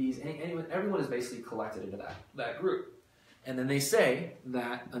diabetes, everyone is basically collected into that group. And then they say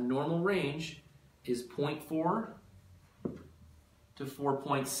that a normal range is 0.4 to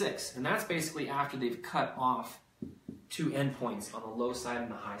 4.6. And that's basically after they've cut off 2 endpoints on the low side and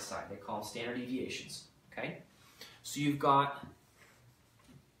the high side. They call them standard deviations, okay? So you've got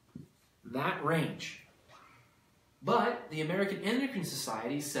that range. But the American Endocrine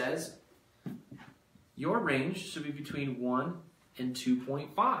Society says your range should be between 1 and 2.5.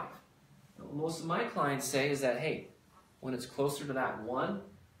 What most of my clients say is that, hey, when it's closer to that 1,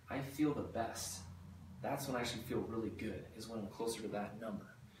 I feel the best. That's when I actually feel really good, is when I'm closer to that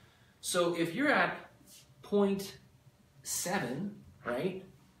number. So if you're at 0.7, right?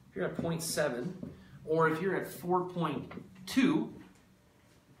 If you're at 0.7, or if you're at 4.2,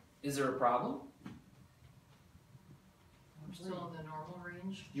 is there a problem? I'm still in the normal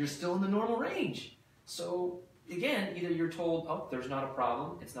range. You're still in the normal range. So again, either you're told, oh, there's not a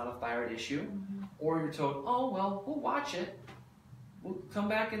problem, it's not a thyroid issue, or you're told, oh, well, we'll watch it. We'll come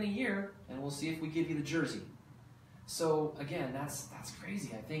back in a year and we'll see if we give you the jersey. So again, that's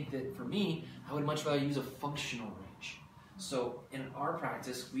crazy. I think that for me, I would much rather use a functional range. So in our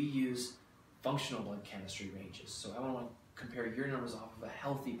practice, we use functional blood chemistry ranges. So I want to compare your numbers off of a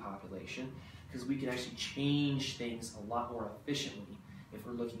healthy population, because we can actually change things a lot more efficiently if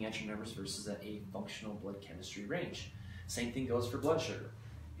we're looking at your numbers versus a functional blood chemistry range. Same thing goes for blood sugar.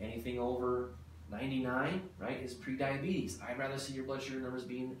 Anything over 99, right, is pre-diabetes. I'd rather see your blood sugar numbers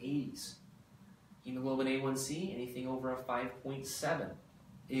be in the 80s. Hemoglobin A1C, anything over a 5.7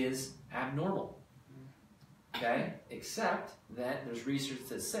 is abnormal. Okay? Except that there's research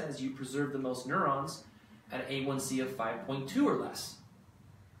that says you preserve the most neurons at an A1C of 5.2 or less.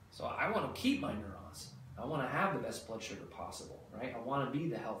 So I want to keep my neurons. I want to have the best blood sugar possible, right? I want to be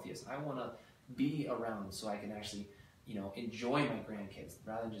the healthiest. I want to be around so I can actually, you know, enjoy my grandkids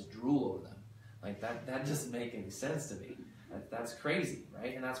rather than just drool over them. Like that doesn't make any sense to me. That's crazy,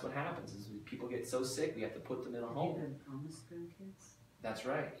 right? And that's what happens is people get so sick we have to put them in a home. Even promised grandkids? That's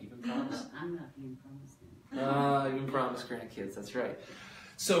right, even promised. I'm not being promised anything. Even promised grandkids, that's right.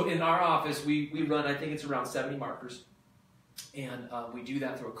 So in our office, we run, I think it's around 70 markers. And we do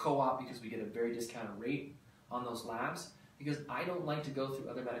that through a co-op because we get a very discounted rate on those labs. Because I don't like to go through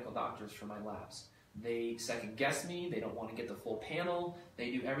other medical doctors for my labs. They second guess me, they don't want to get the full panel,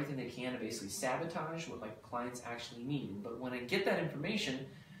 they do everything they can to basically sabotage what my clients actually need. But when I get that information,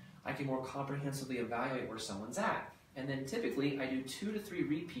 I can more comprehensively evaluate where someone's at. And then typically I do 2 to 3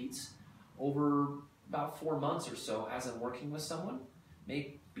 repeats over about 4 months or so as I'm working with someone.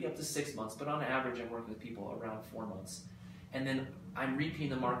 Maybe up to 6 months, but on average I'm working with people around 4 months. And then I'm repeating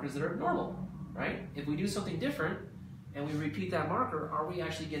the markers that are normal, right? If we do something different, and we repeat that marker, are we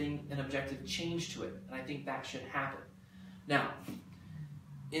actually getting an objective change to it? And I think that should happen. Now,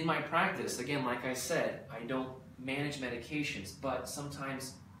 in my practice, again, like I said, I don't manage medications, but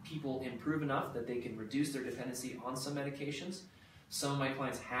sometimes people improve enough that they can reduce their dependency on some medications. Some of my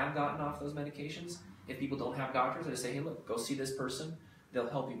clients have gotten off those medications. If people don't have doctors, I just say, hey, look, go see this person. They'll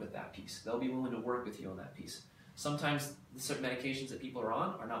help you with that piece. They'll be willing to work with you on that piece. Sometimes the certain medications that people are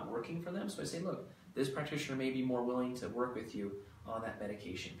on are not working for them, so I say, look, this practitioner may be more willing to work with you on that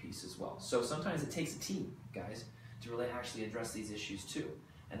medication piece as well. So sometimes it takes a team, guys, to really actually address these issues too.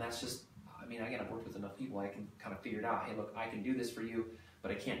 And that's just, I mean, again, I've worked with enough people, I can kind of figure it out. Hey, look, I can do this for you,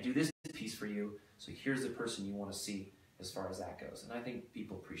 but I can't do this piece for you. So here's the person you want to see as far as that goes. And I think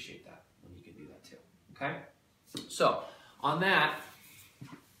people appreciate that when you can do that too. Okay? So on that,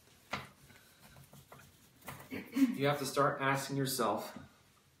 you have to start asking yourself,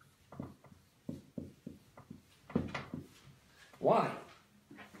 why?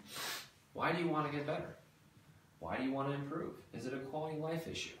 Why do you want to get better? Why do you want to improve? Is it a quality of life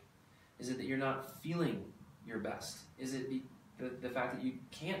issue? Is it that you're not feeling your best? Is it the fact that you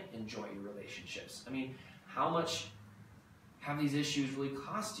can't enjoy your relationships? I mean, how much have these issues really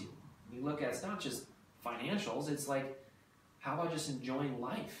cost you? You look at it's not just financials, it's like, how about just enjoying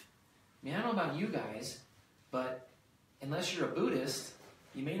life? I mean, I don't know about you guys, but unless you're a Buddhist,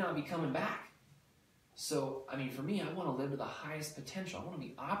 you may not be coming back. So, I mean, for me, I want to live to the highest potential. I want to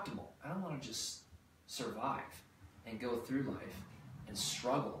be optimal. I don't want to just survive and go through life and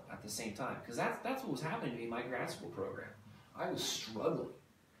struggle at the same time. Because that's what was happening to me in my grad school program. I was struggling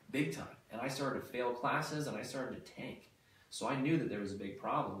big time. And I started to fail classes and I started to tank. So I knew that there was a big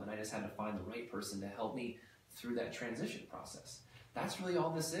problem and I just had to find the right person to help me through that transition process. That's really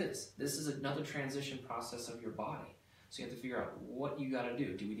all this is. This is another transition process of your body. So you have to figure out what you got to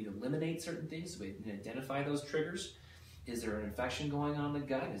do. Do we need to eliminate certain things? Do we need to identify those triggers? Is there an infection going on in the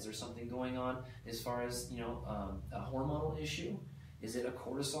gut? Is there something going on as far as, you know, a hormonal issue? Is it a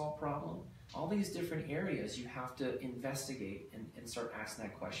cortisol problem? All these different areas you have to investigate and start asking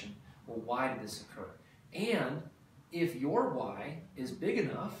that question. Well, why did this occur? And if your why is big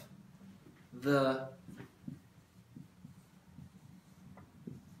enough, the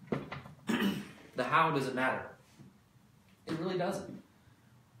how doesn't matter. It really doesn't.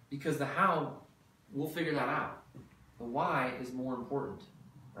 Because the how, we'll figure that out. The why is more important,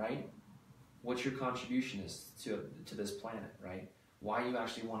 right? What your contribution is to this planet, right? Why you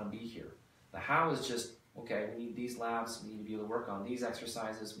actually want to be here. The how is just, okay, we need these labs, we need to be able to work on these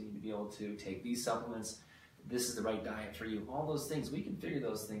exercises, we need to be able to take these supplements, this is the right diet for you. All those things, we can figure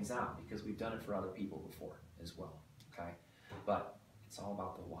those things out because we've done it for other people before as well, okay? But it's all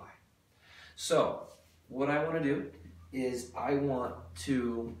about the why. So, what I want to do is I want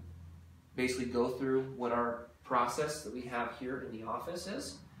to basically go through what our process that we have here in the office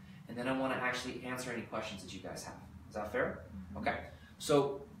is, and then I want to actually answer any questions that you guys have. Is that fair? Okay.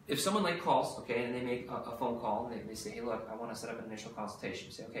 So if someone like calls, okay, and they make a phone call and they say, hey, look, I want to set up an initial consultation.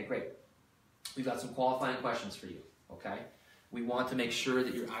 You say, okay, great. We've got some qualifying questions for you, okay? We want to make sure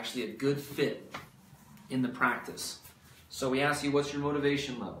that you're actually a good fit in the practice. So we ask you, what's your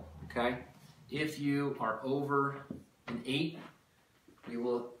motivation level, okay? If you are over an 8, we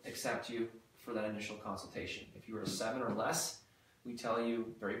will accept you for that initial consultation. If you are a 7 or less, we tell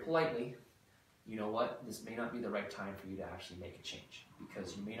you very politely, you know what, this may not be the right time for you to actually make a change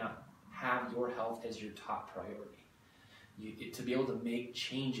because you may not have your health as your top priority. To be able to make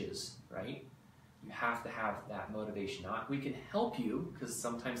changes, right, you have to have that motivation. Now, we can help you because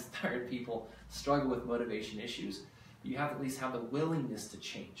sometimes tired people struggle with motivation issues. But you have to at least have the willingness to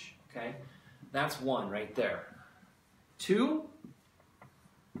change, okay? That's one right there. Two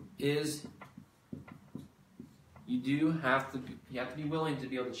is you have to be willing to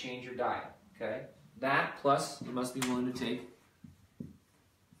be able to change your diet. Okay? That plus you must be willing to take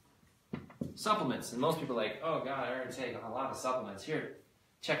supplements. And most people are like, oh God, I already take a lot of supplements. Here,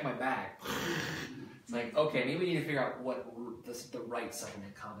 check my bag. It's like, okay, maybe we need to figure out what the right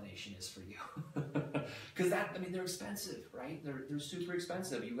supplement combination is for you. Because they're expensive, right? They're super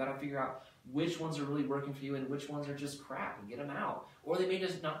expensive. You've got to figure out which ones are really working for you and which ones are just crap and get them out. Or they may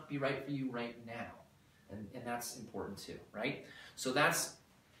just not be right for you right now. And that's important too, right? So that's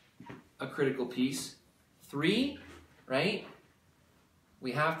a critical piece. 3, right?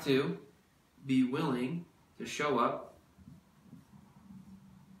 We have to be willing to show up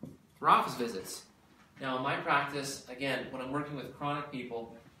for office visits. Now, in my practice, again, when I'm working with chronic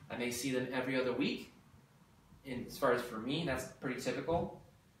people, I may see them every other week. And as far as for me, that's pretty typical.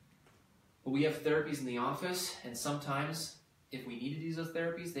 But we have therapies in the office, and sometimes, if we need to use those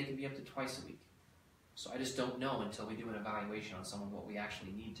therapies, they can be up to twice a week. So I just don't know until we do an evaluation on someone what we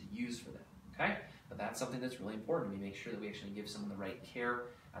actually need to use for them, okay? But that's something that's really important. We make sure that we actually give someone the right care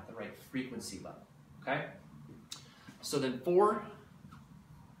at the right frequency level, okay? So then 4,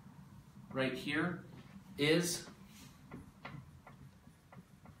 right here, is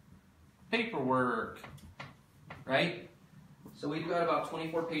paperwork, right? So we've got about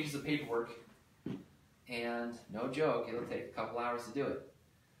 24 pages of paperwork, and no joke, it'll take a couple hours to do it.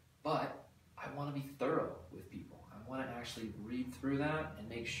 But I want to be thorough with people. I want to actually read through that and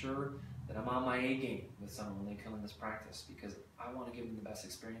make sure that I'm on my A game with someone when they come in this practice, because I want to give them the best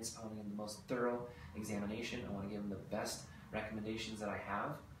experience. I want to give them the most thorough examination. I want to give them the best recommendations that I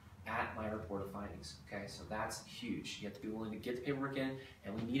have at my report of findings. Okay, so that's huge. You have to be willing to get the paperwork in,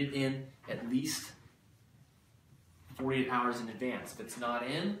 and we need it in at least 48 hours in advance. If it's not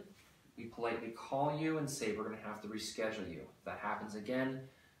in, we politely call you and say we're going to have to reschedule you. If that happens again,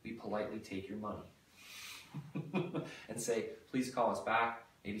 we politely take your money and say, please call us back,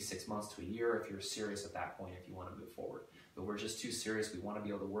 maybe 6 months to a year if you're serious at that point, if you want to move forward. But we're just too serious. We want to be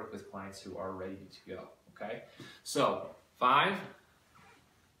able to work with clients who are ready to go, okay? So 5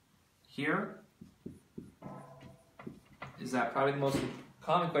 here is that probably the most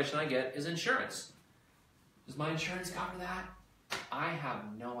common question I get is insurance. Does my insurance cover that? I have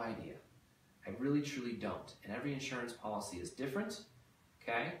no idea. I really, truly don't. And every insurance policy is different.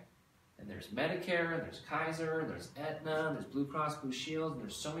 Okay? And there's Medicare, and there's Kaiser, and there's Aetna, and there's Blue Cross Blue Shield, and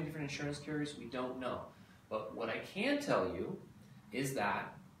there's so many different insurance carriers we don't know. But what I can tell you is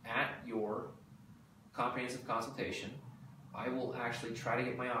that at your comprehensive consultation, I will actually try to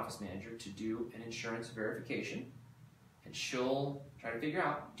get my office manager to do an insurance verification, and she'll try to figure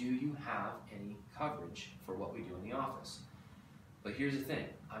out, do you have any coverage for what we do in the office? But here's the thing,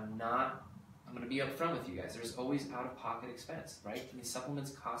 I'm going to be upfront with you guys. There's always out-of-pocket expense, right? I mean,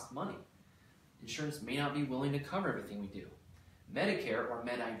 supplements cost money. Insurance may not be willing to cover everything we do. Medicare, or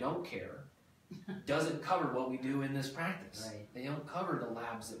Med I Don't Care, doesn't cover what we do in this practice. Right. They don't cover the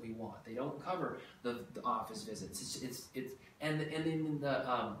labs that we want. They don't cover the office visits. And then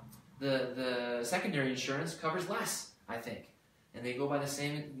the secondary insurance covers less, I think, and they go by the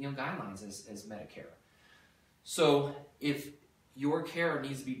same guidelines as Medicare. So if your care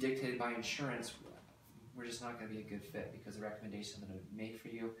needs to be dictated by insurance, we're just not going to be a good fit, because the recommendations I'm going to make for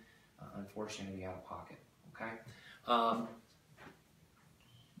you, unfortunately, are going to be out of pocket. Okay.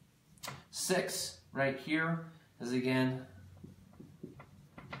 6 right here is again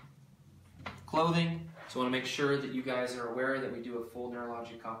clothing. So I want to make sure that you guys are aware that we do a full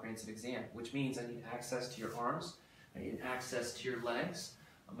neurologic comprehensive exam, which means I need access to your arms, I need access to your legs.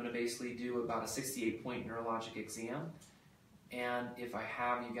 I'm going to basically do about a 68-point neurologic exam. And if I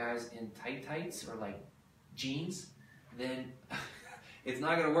have you guys in tights or like jeans, then it's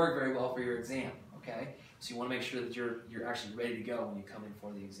not going to work very well for your exam, okay? So you want to make sure that you're actually ready to go when you come in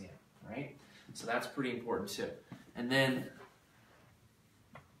for the exam, all right? So that's pretty important too. And then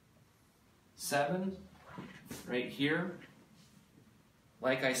 7, right here,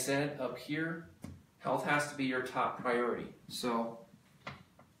 like I said up here, health has to be your top priority. So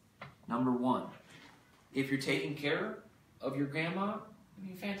number 1, if you're taking care of your grandma, I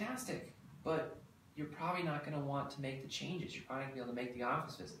mean, fantastic. But you're probably not going to want to make the changes. You're probably going to be able to make the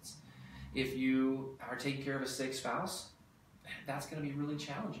office visits. If you are taking care of a sick spouse, that's going to be really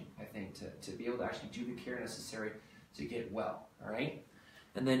challenging, I think, to be able to actually do the care necessary to get well, all right?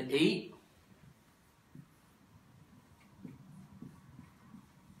 And then 8,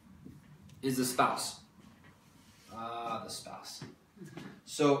 is the spouse. The spouse.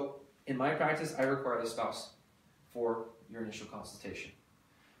 So in my practice, I require the spouse for your initial consultation.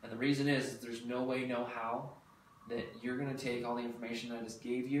 And the reason is there's no way, no how that you're going to take all the information I just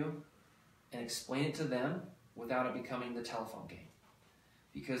gave you and explain it to them without it becoming the telephone game.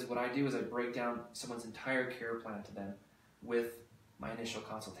 Because what I do is I break down someone's entire care plan to them with my initial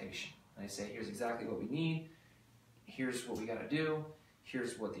consultation. And I say, here's exactly what we need, here's what we got to do,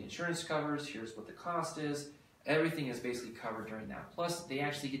 here's what the insurance covers, here's what the cost is. Everything is basically covered during that. Plus, they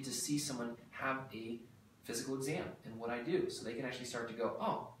actually get to see someone have a physical exam and what I do. So they can actually start to go,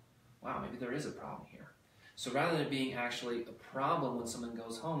 oh, wow, maybe there is a problem here. So rather than it being actually a problem when someone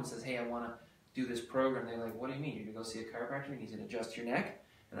goes home and says, hey, I want to do this program, they're like, what do you mean? You're going to go see a chiropractor and he's going to adjust your neck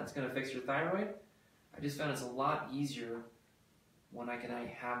and that's going to fix your thyroid? I just found it's a lot easier when I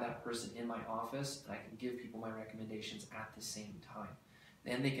have that person in my office and I can give people my recommendations at the same time.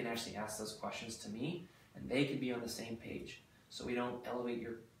 Then they can actually ask those questions to me and they can be on the same page. So we don't elevate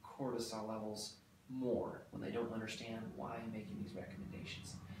your cortisol levels more when they don't understand why I'm making these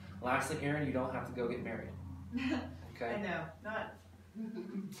recommendations. Lastly, Erin, you don't have to go get married. Okay? I know,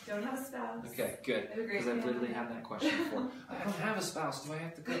 don't have a spouse. Okay, good. Because I've literally had that question before. I don't have a spouse, do I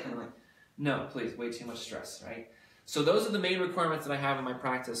have to cook? And I'm like, no, please, way too much stress, right? So those are the main requirements that I have in my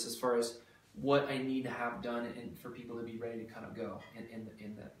practice as far as what I need to have done and for people to be ready to kind of go in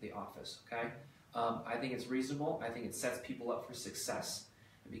the office, okay? I think it's reasonable. I think it sets people up for success.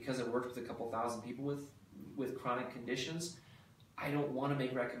 And because I've worked with a couple thousand people with chronic conditions, I don't want to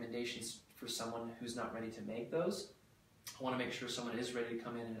make recommendations for someone who's not ready to make those. I want to make sure someone is ready to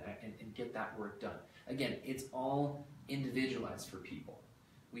come in and get that work done. Again, it's all individualized for people.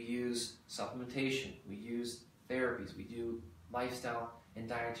 We use supplementation, we use therapies, we do lifestyle and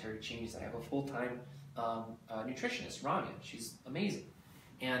dietary changes. I have a full-time nutritionist, Rania. She's amazing.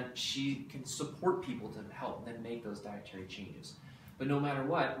 And she can support people to help them make those dietary changes. But no matter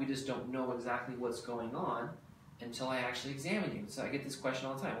what, we just don't know exactly what's going on until I actually examine you. So I get this question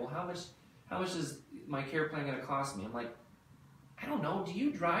all the time. Well, how much is my care plan going to cost me? I'm like, I don't know. Do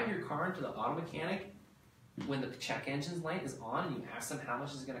you drive your car into the auto mechanic when the check engine light is on and you ask them how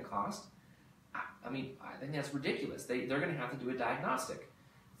much is it going to cost? I mean, I think that's ridiculous. They're going to have to do a diagnostic.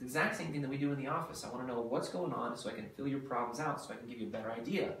 It's the exact same thing that we do in the office. I want to know what's going on so I can fill your problems out so I can give you a better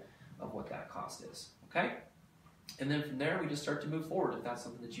idea of what that cost is. Okay? And then from there, we just start to move forward if that's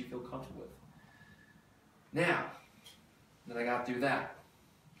something that you feel comfortable with. Now that I got through that,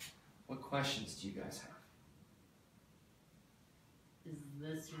 what questions do you guys have? Is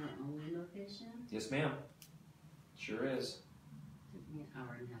this your only location? Yes, ma'am. Sure is. Took me an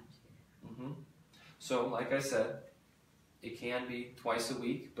hour and a half to get here. So, like I said, it can be twice a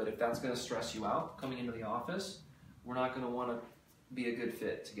week, but if that's going to stress you out coming into the office, we're not going to want to be a good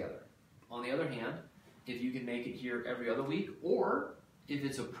fit together. On the other hand, if you can make it here every other week, or if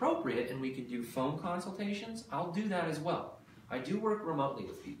it's appropriate and we can do phone consultations, I'll do that as well. I do work remotely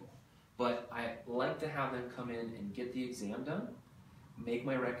with people, but I like to have them come in and get the exam done, make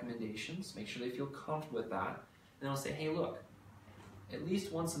my recommendations, make sure they feel comfortable with that, and then I'll say, hey, look, at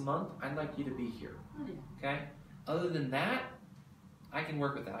least once a month, I'd like you to be here. Oh, yeah. Okay? Other than that, I can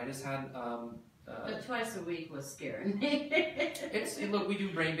work with that. I just had But twice a week was scaring me. Look, we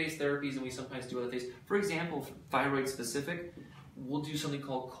do brain-based therapies and we sometimes do other things. For example, thyroid specific, we'll do something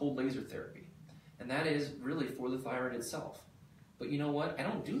called cold laser therapy. And that is really for the thyroid itself. But you know what? I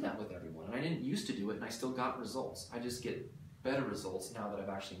don't do that with everyone. And I didn't used to do it and I still got results. I just get better results now that I've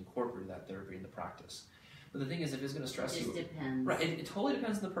actually incorporated that therapy in the practice. But the thing is, if it's going to stress you... It just depends. Right, it totally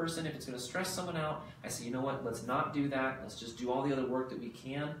depends on the person. If it's going to stress someone out, I say, you know what, let's not do that. Let's just do all the other work that we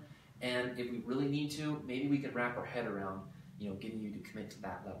can. And if we really need to, maybe we can wrap our head around, getting you to commit to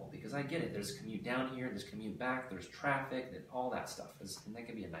that level. Because I get it. There's commute down here, there's commute back, there's traffic, all that stuff. And that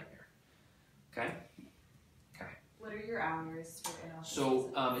can be a nightmare. Okay? Okay. What are your hours for in-office? So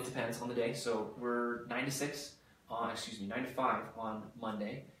it depends on the day. So we're 9 to 5 on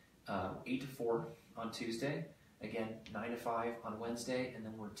Monday, 8 to 4 on Tuesday, again 9 to 5 on Wednesday, and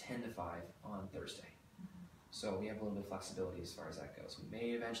then we're 10 to 5 on Thursday. So we have a little bit of flexibility as far as that goes. We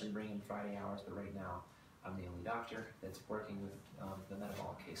may eventually bring in Friday hours, but right now I'm the only doctor that's working with the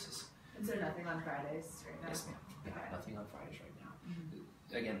metabolic cases. And so nothing on Fridays right now? Yes, ma'am. Yeah, nothing on Fridays right now.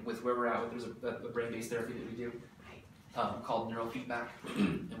 Again, with where we're at, there's a brain-based therapy that we do called neurofeedback,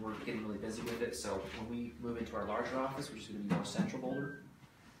 and we're getting really busy with it. So when we move into our larger office, which is going to be more central Boulder,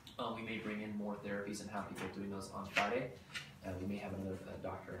 we may bring in more therapies and have people doing those on Friday. We may have another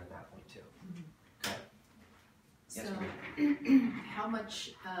doctor at that point too. Okay. Yes, So, how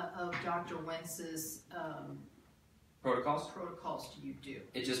much of Dr. Wentz's protocols do you do?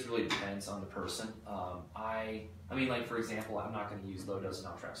 It just really depends on the person. I mean, like for example, I'm not going to use low dose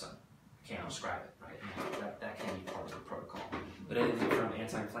naltrexone. I can't prescribe it, right? And that can be part of the protocol. But anything from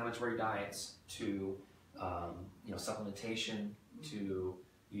anti-inflammatory diets to supplementation to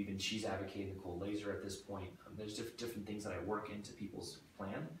even she's advocating the cold laser at this point. There's different things that I work into people's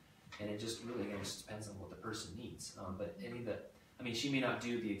plan, and it just really again just depends on what the person needs. But she may not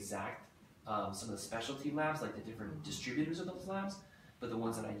do the exact some of the specialty labs, like the different distributors of those labs, but the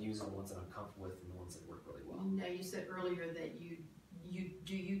ones that I use are the ones that I'm comfortable with and the ones that work really well. Now you said earlier that you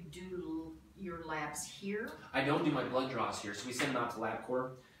do your labs here? I don't do my blood draws here, so we send them out to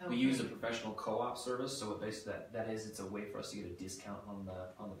LabCorp. Okay. We use a professional co-op service, so basically it's a way for us to get a discount on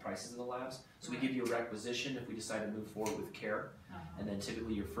the prices of the labs. So we give you a requisition if we decide to move forward with care, and then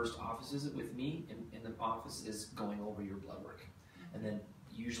typically your first office visit with me in the office is going over your blood work, and then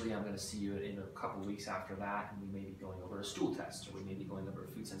usually I'm going to see you in a couple weeks after that, and we may be going over a stool test, or we may be going over a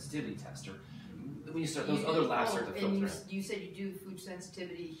food sensitivity test, or when you start those other labs start to filter in. You said you do food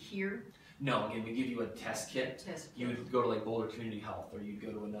sensitivity here? No, again, we give you a test kit. You would go to like Boulder Community Health, or you'd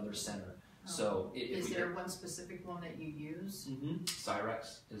go to another center. So is there one specific one that you use?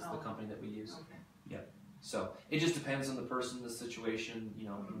 Cyrex is the company that we use. Okay. Yep. So it just depends on the person, the situation,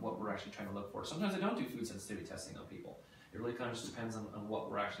 and what we're actually trying to look for. Sometimes I don't do food sensitivity testing on people. It really kind of just depends on what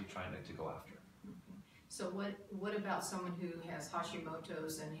we're actually trying to go after. So what about someone who has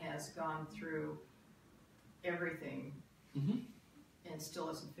Hashimoto's and has gone through everything and still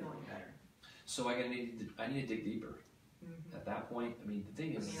isn't feeling better? So I need to dig deeper. At that point, the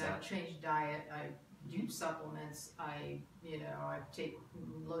thing is that I've changed diet. I do supplements. I take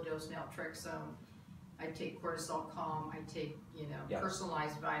low dose naltrexone. I take cortisol calm. I take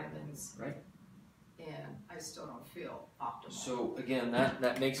personalized vitamins. Right. And I still don't feel optimal. So again,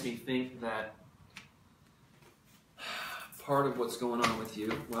 that makes me think that part of what's going on with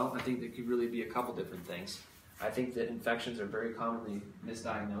you, well, I think there could really be a couple different things. I think that infections are very commonly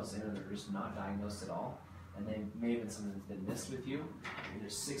misdiagnosed, and they're just not diagnosed at all. And they may have been something that's been missed with you.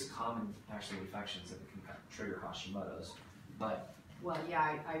 There's 6 common actual infections that can kind of trigger Hashimoto's. But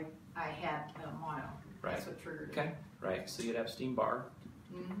I had mono. Right. That's what triggered it. Okay. Right. So you had Epstein-Barr.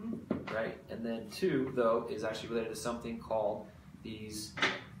 Right. And then 2, though, is actually related to something called these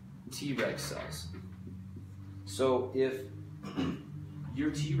Treg cells. So if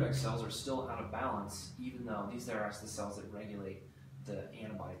your Treg cells are still out of balance, even though these are actually the cells that regulate the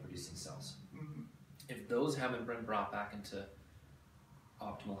antibody-producing cells. If those haven't been brought back into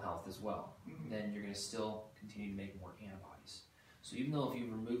optimal health as well, then you're going to still continue to make more antibodies. So even though if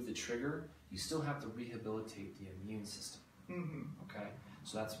you remove the trigger, you still have to rehabilitate the immune system. Okay?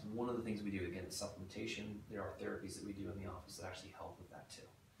 So that's one of the things we do. Again, supplementation. There are therapies that we do in the office that actually help with that too.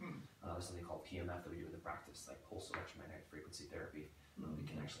 There's something called PMF that we do in the practice, like pulse electromagnetic frequency therapy. We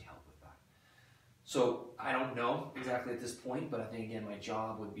can actually help with that. So I don't know exactly at this point, but I think again my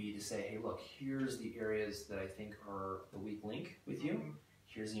job would be to say, hey, look, here's the areas that I think are the weak link with you.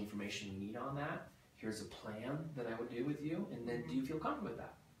 Here's the information you need on that. Here's a plan that I would do with you, and then do you feel comfortable with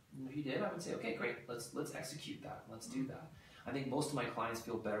that? And if you did, I would say, okay, great, let's execute that. Let's do that. I think most of my clients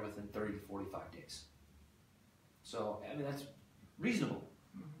feel better within 30 to 45 days. So that's reasonable.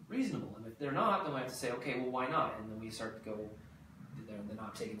 Reasonable. And if they're not, then we have to say, okay, well, why not? And then we start to go, they're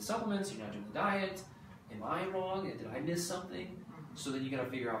not taking the supplements, you're not doing the diet. Am I wrong? Did I miss something? So then you got to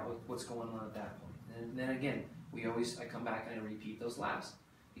figure out what's going on at that point. And then again, I come back and I repeat those labs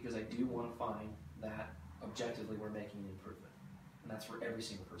because I do want to find that objectively we're making an improvement. And that's for every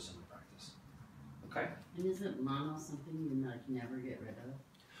single person in practice. Okay? And isn't mono something you never get rid of?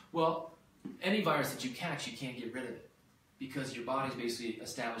 Well, any virus that you catch, you can't get rid of it. Because your body's basically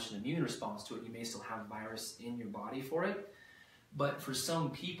established an immune response to it. You may still have virus in your body for it. But for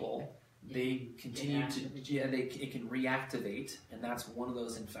some people, they continue it can reactivate, and that's one of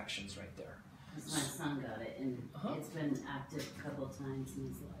those infections right there. Because my son got it, and it's been active a couple of times in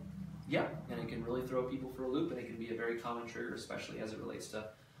his life. Yeah, and it can really throw people for a loop, and it can be a very common trigger, especially as it relates to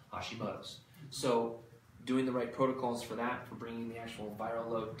Hashimoto's. So doing the right protocols for that, for bringing the actual viral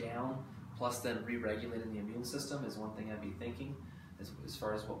load down, plus then re-regulating the immune system is one thing I'd be thinking as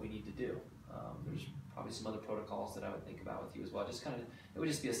far as what we need to do. There's probably some other protocols that I would think about with you as well. Just it would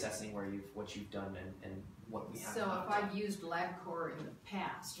just be assessing what you've done and what we have. So if I've used LabCorp in the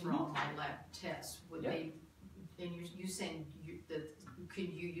past for all my lab tests, would they? And you saying could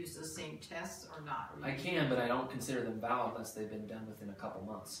you use the same tests or not? I can, but I don't consider them valid unless they've been done within a couple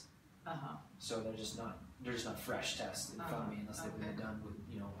months. So they're just not fresh tests in front of me unless they've been done with,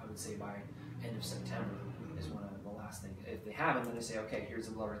 I would say by end of September is one of the last thing. If they haven't, then I say, okay, here's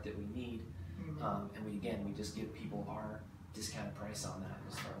the blood work that we need. And we just give people our discounted price on that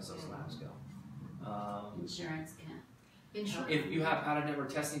as far as those labs go. Insurance can't. If you have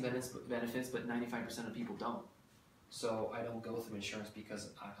out-of-network testing benefits, but 95% of people don't. So I don't go through insurance because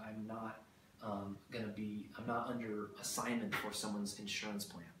I'm not I'm not under assignment for someone's insurance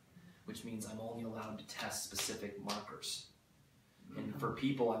plan, which means I'm only allowed to test specific markers. And for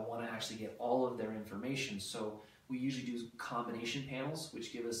people, I want to actually get all of their information. So we usually do combination panels,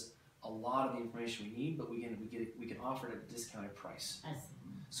 which give us a lot of the information we need, but we can offer it at a discounted price. I see.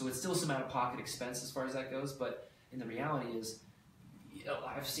 So it's still some out-of-pocket expense as far as that goes, but in the reality is,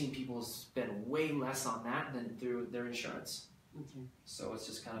 I've seen people spend way less on that than through their insurance. Okay. So it's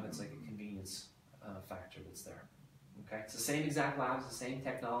just it's like a convenience factor that's there. Okay, it's the same exact labs, the same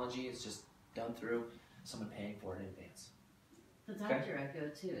technology. It's just done through someone paying for it in advance. The doctor I go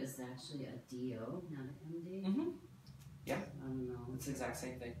to is actually a DO, not an MD. Mm-hmm. Yeah. I don't know. It's the exact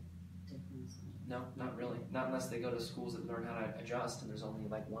same thing. Difference. No, not really. Not unless they go to schools that learn how to adjust, and there's only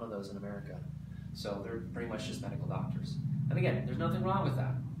like one of those in America. So they're pretty much just medical doctors. And again, there's nothing wrong with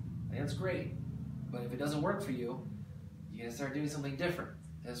that. I think that's great. But if it doesn't work for you, you gotta start doing something different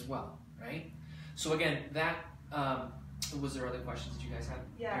as well, right? So again, that was there other questions that you guys had?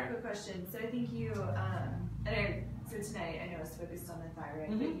 Yeah, Erin? quick question. So I think you, so tonight I know it's focused on the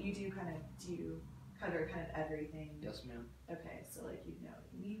thyroid, but you do cover kind of everything. Yes, ma'am. Okay, so like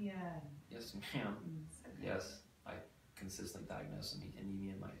anemia. And, Yes, ma'am. okay. Yes, I consistently diagnose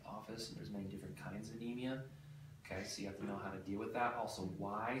anemia in my office, and there's many different kinds of anemia. Okay, so you have to know how to deal with that. Also,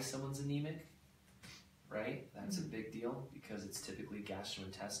 why someone's anemic, right? That's a big deal because it's typically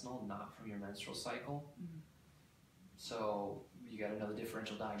gastrointestinal, not from your menstrual cycle. So you got to know the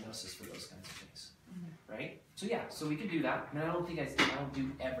differential diagnosis for those kinds of things, right? So yeah, so we can do that. I mean, I don't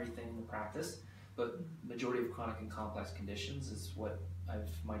do everything in the practice, but majority of chronic and complex conditions is what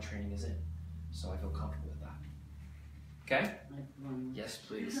my training is in. So I feel comfortable with that. Okay? Yes,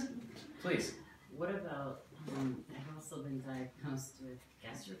 please. Please. What about, I've also been diagnosed with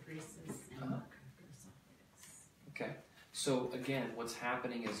gastroparesis and microesophagus. Okay. So again, what's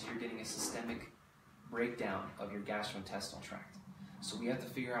happening is you're getting a systemic breakdown of your gastrointestinal tract. So we have to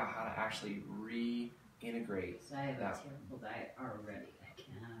figure out how to actually reintegrate So I have that. a terrible diet already. I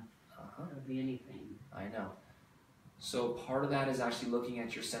can't have, it'll be anything. I know. So part of that is actually looking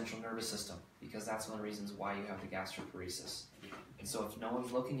at your central nervous system, because that's one of the reasons why you have the gastroparesis. And so if no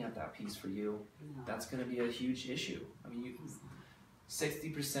one's looking at that piece for you, that's going to be a huge issue. I mean,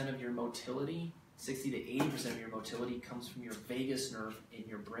 60% of your motility, 60 to 80% of your motility comes from your vagus nerve in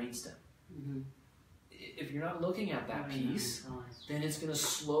your brainstem. If you're not looking at that piece, then it's going to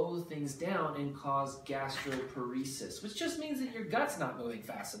slow things down and cause gastroparesis, which just means that your gut's not moving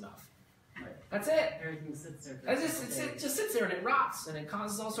fast enough. Right. That's it. Everything sits there. It just sits there and it rots and it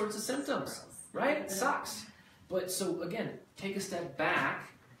causes all sorts of symptoms, right? It sucks. But so again, take a step back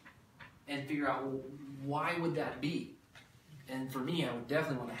and figure out, well, why would that be? And for me, I would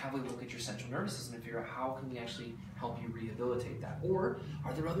definitely want to heavily look at your central nervous system and figure out how can we actually help you rehabilitate that. Or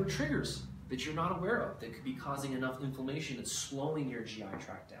are there other triggers that you're not aware of that could be causing enough inflammation that's slowing your GI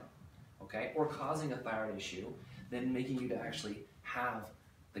tract down, okay? Or causing a thyroid issue, then making you to actually have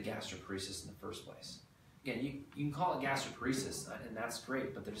the gastroparesis in the first place. Again, you can call it gastroparesis, and that's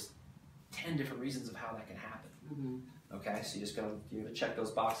great, but there's 10 different reasons of how that can happen. Okay, so you just gotta check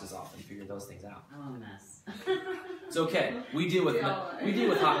those boxes off and figure those things out. I'm a mess. It's okay. We deal with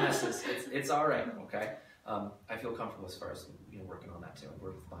hot messes. It's all right. Okay. I feel comfortable as far as working on that too. I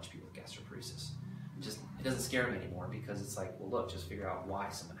work with a bunch of people with gastroparesis. It doesn't scare me anymore because it's like, well, look, just figure out why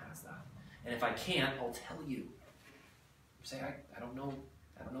someone has that. And if I can't, I'll tell you. Say I don't know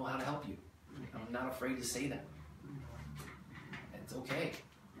how to help you. I'm not afraid to say that. It's okay.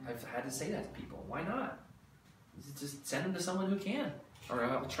 I've had to say that to people. Why not? Just send them to someone who can, or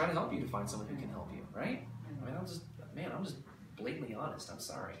I'll try to help you to find someone who can help you. Right? I mean, I'm just blatantly honest. I'm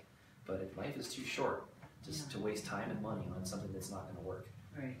sorry, but if life is too short to waste time and money on something that's not going to work.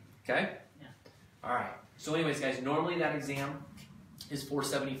 Right. Okay. Yeah. All right. So, anyways, guys, normally that exam is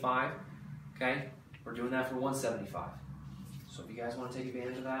 $475. Okay. We're doing that for $175. So if you guys want to take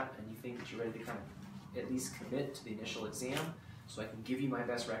advantage of that and you think that you're ready to kind of at least commit to the initial exam so I can give you my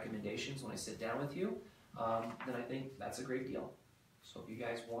best recommendations when I sit down with you, then I think that's a great deal. So if you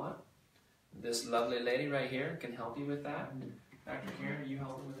guys want, this lovely lady right here can help you with that. Dr. Karen, are you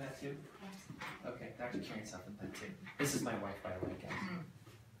helping with that too? Okay, Dr. Karen's helping with that too. This is my wife, by the way,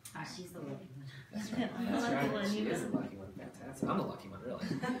 guys. She's the lucky one. That's right. That's right. She is the lucky one. Fantastic. I'm the lucky one, really.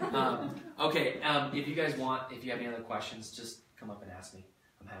 Okay. If you guys want, if you have any other questions, just come up and ask me.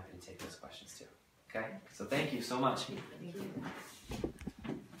 I'm happy to take those questions too. Okay. So thank you so much. Thank you.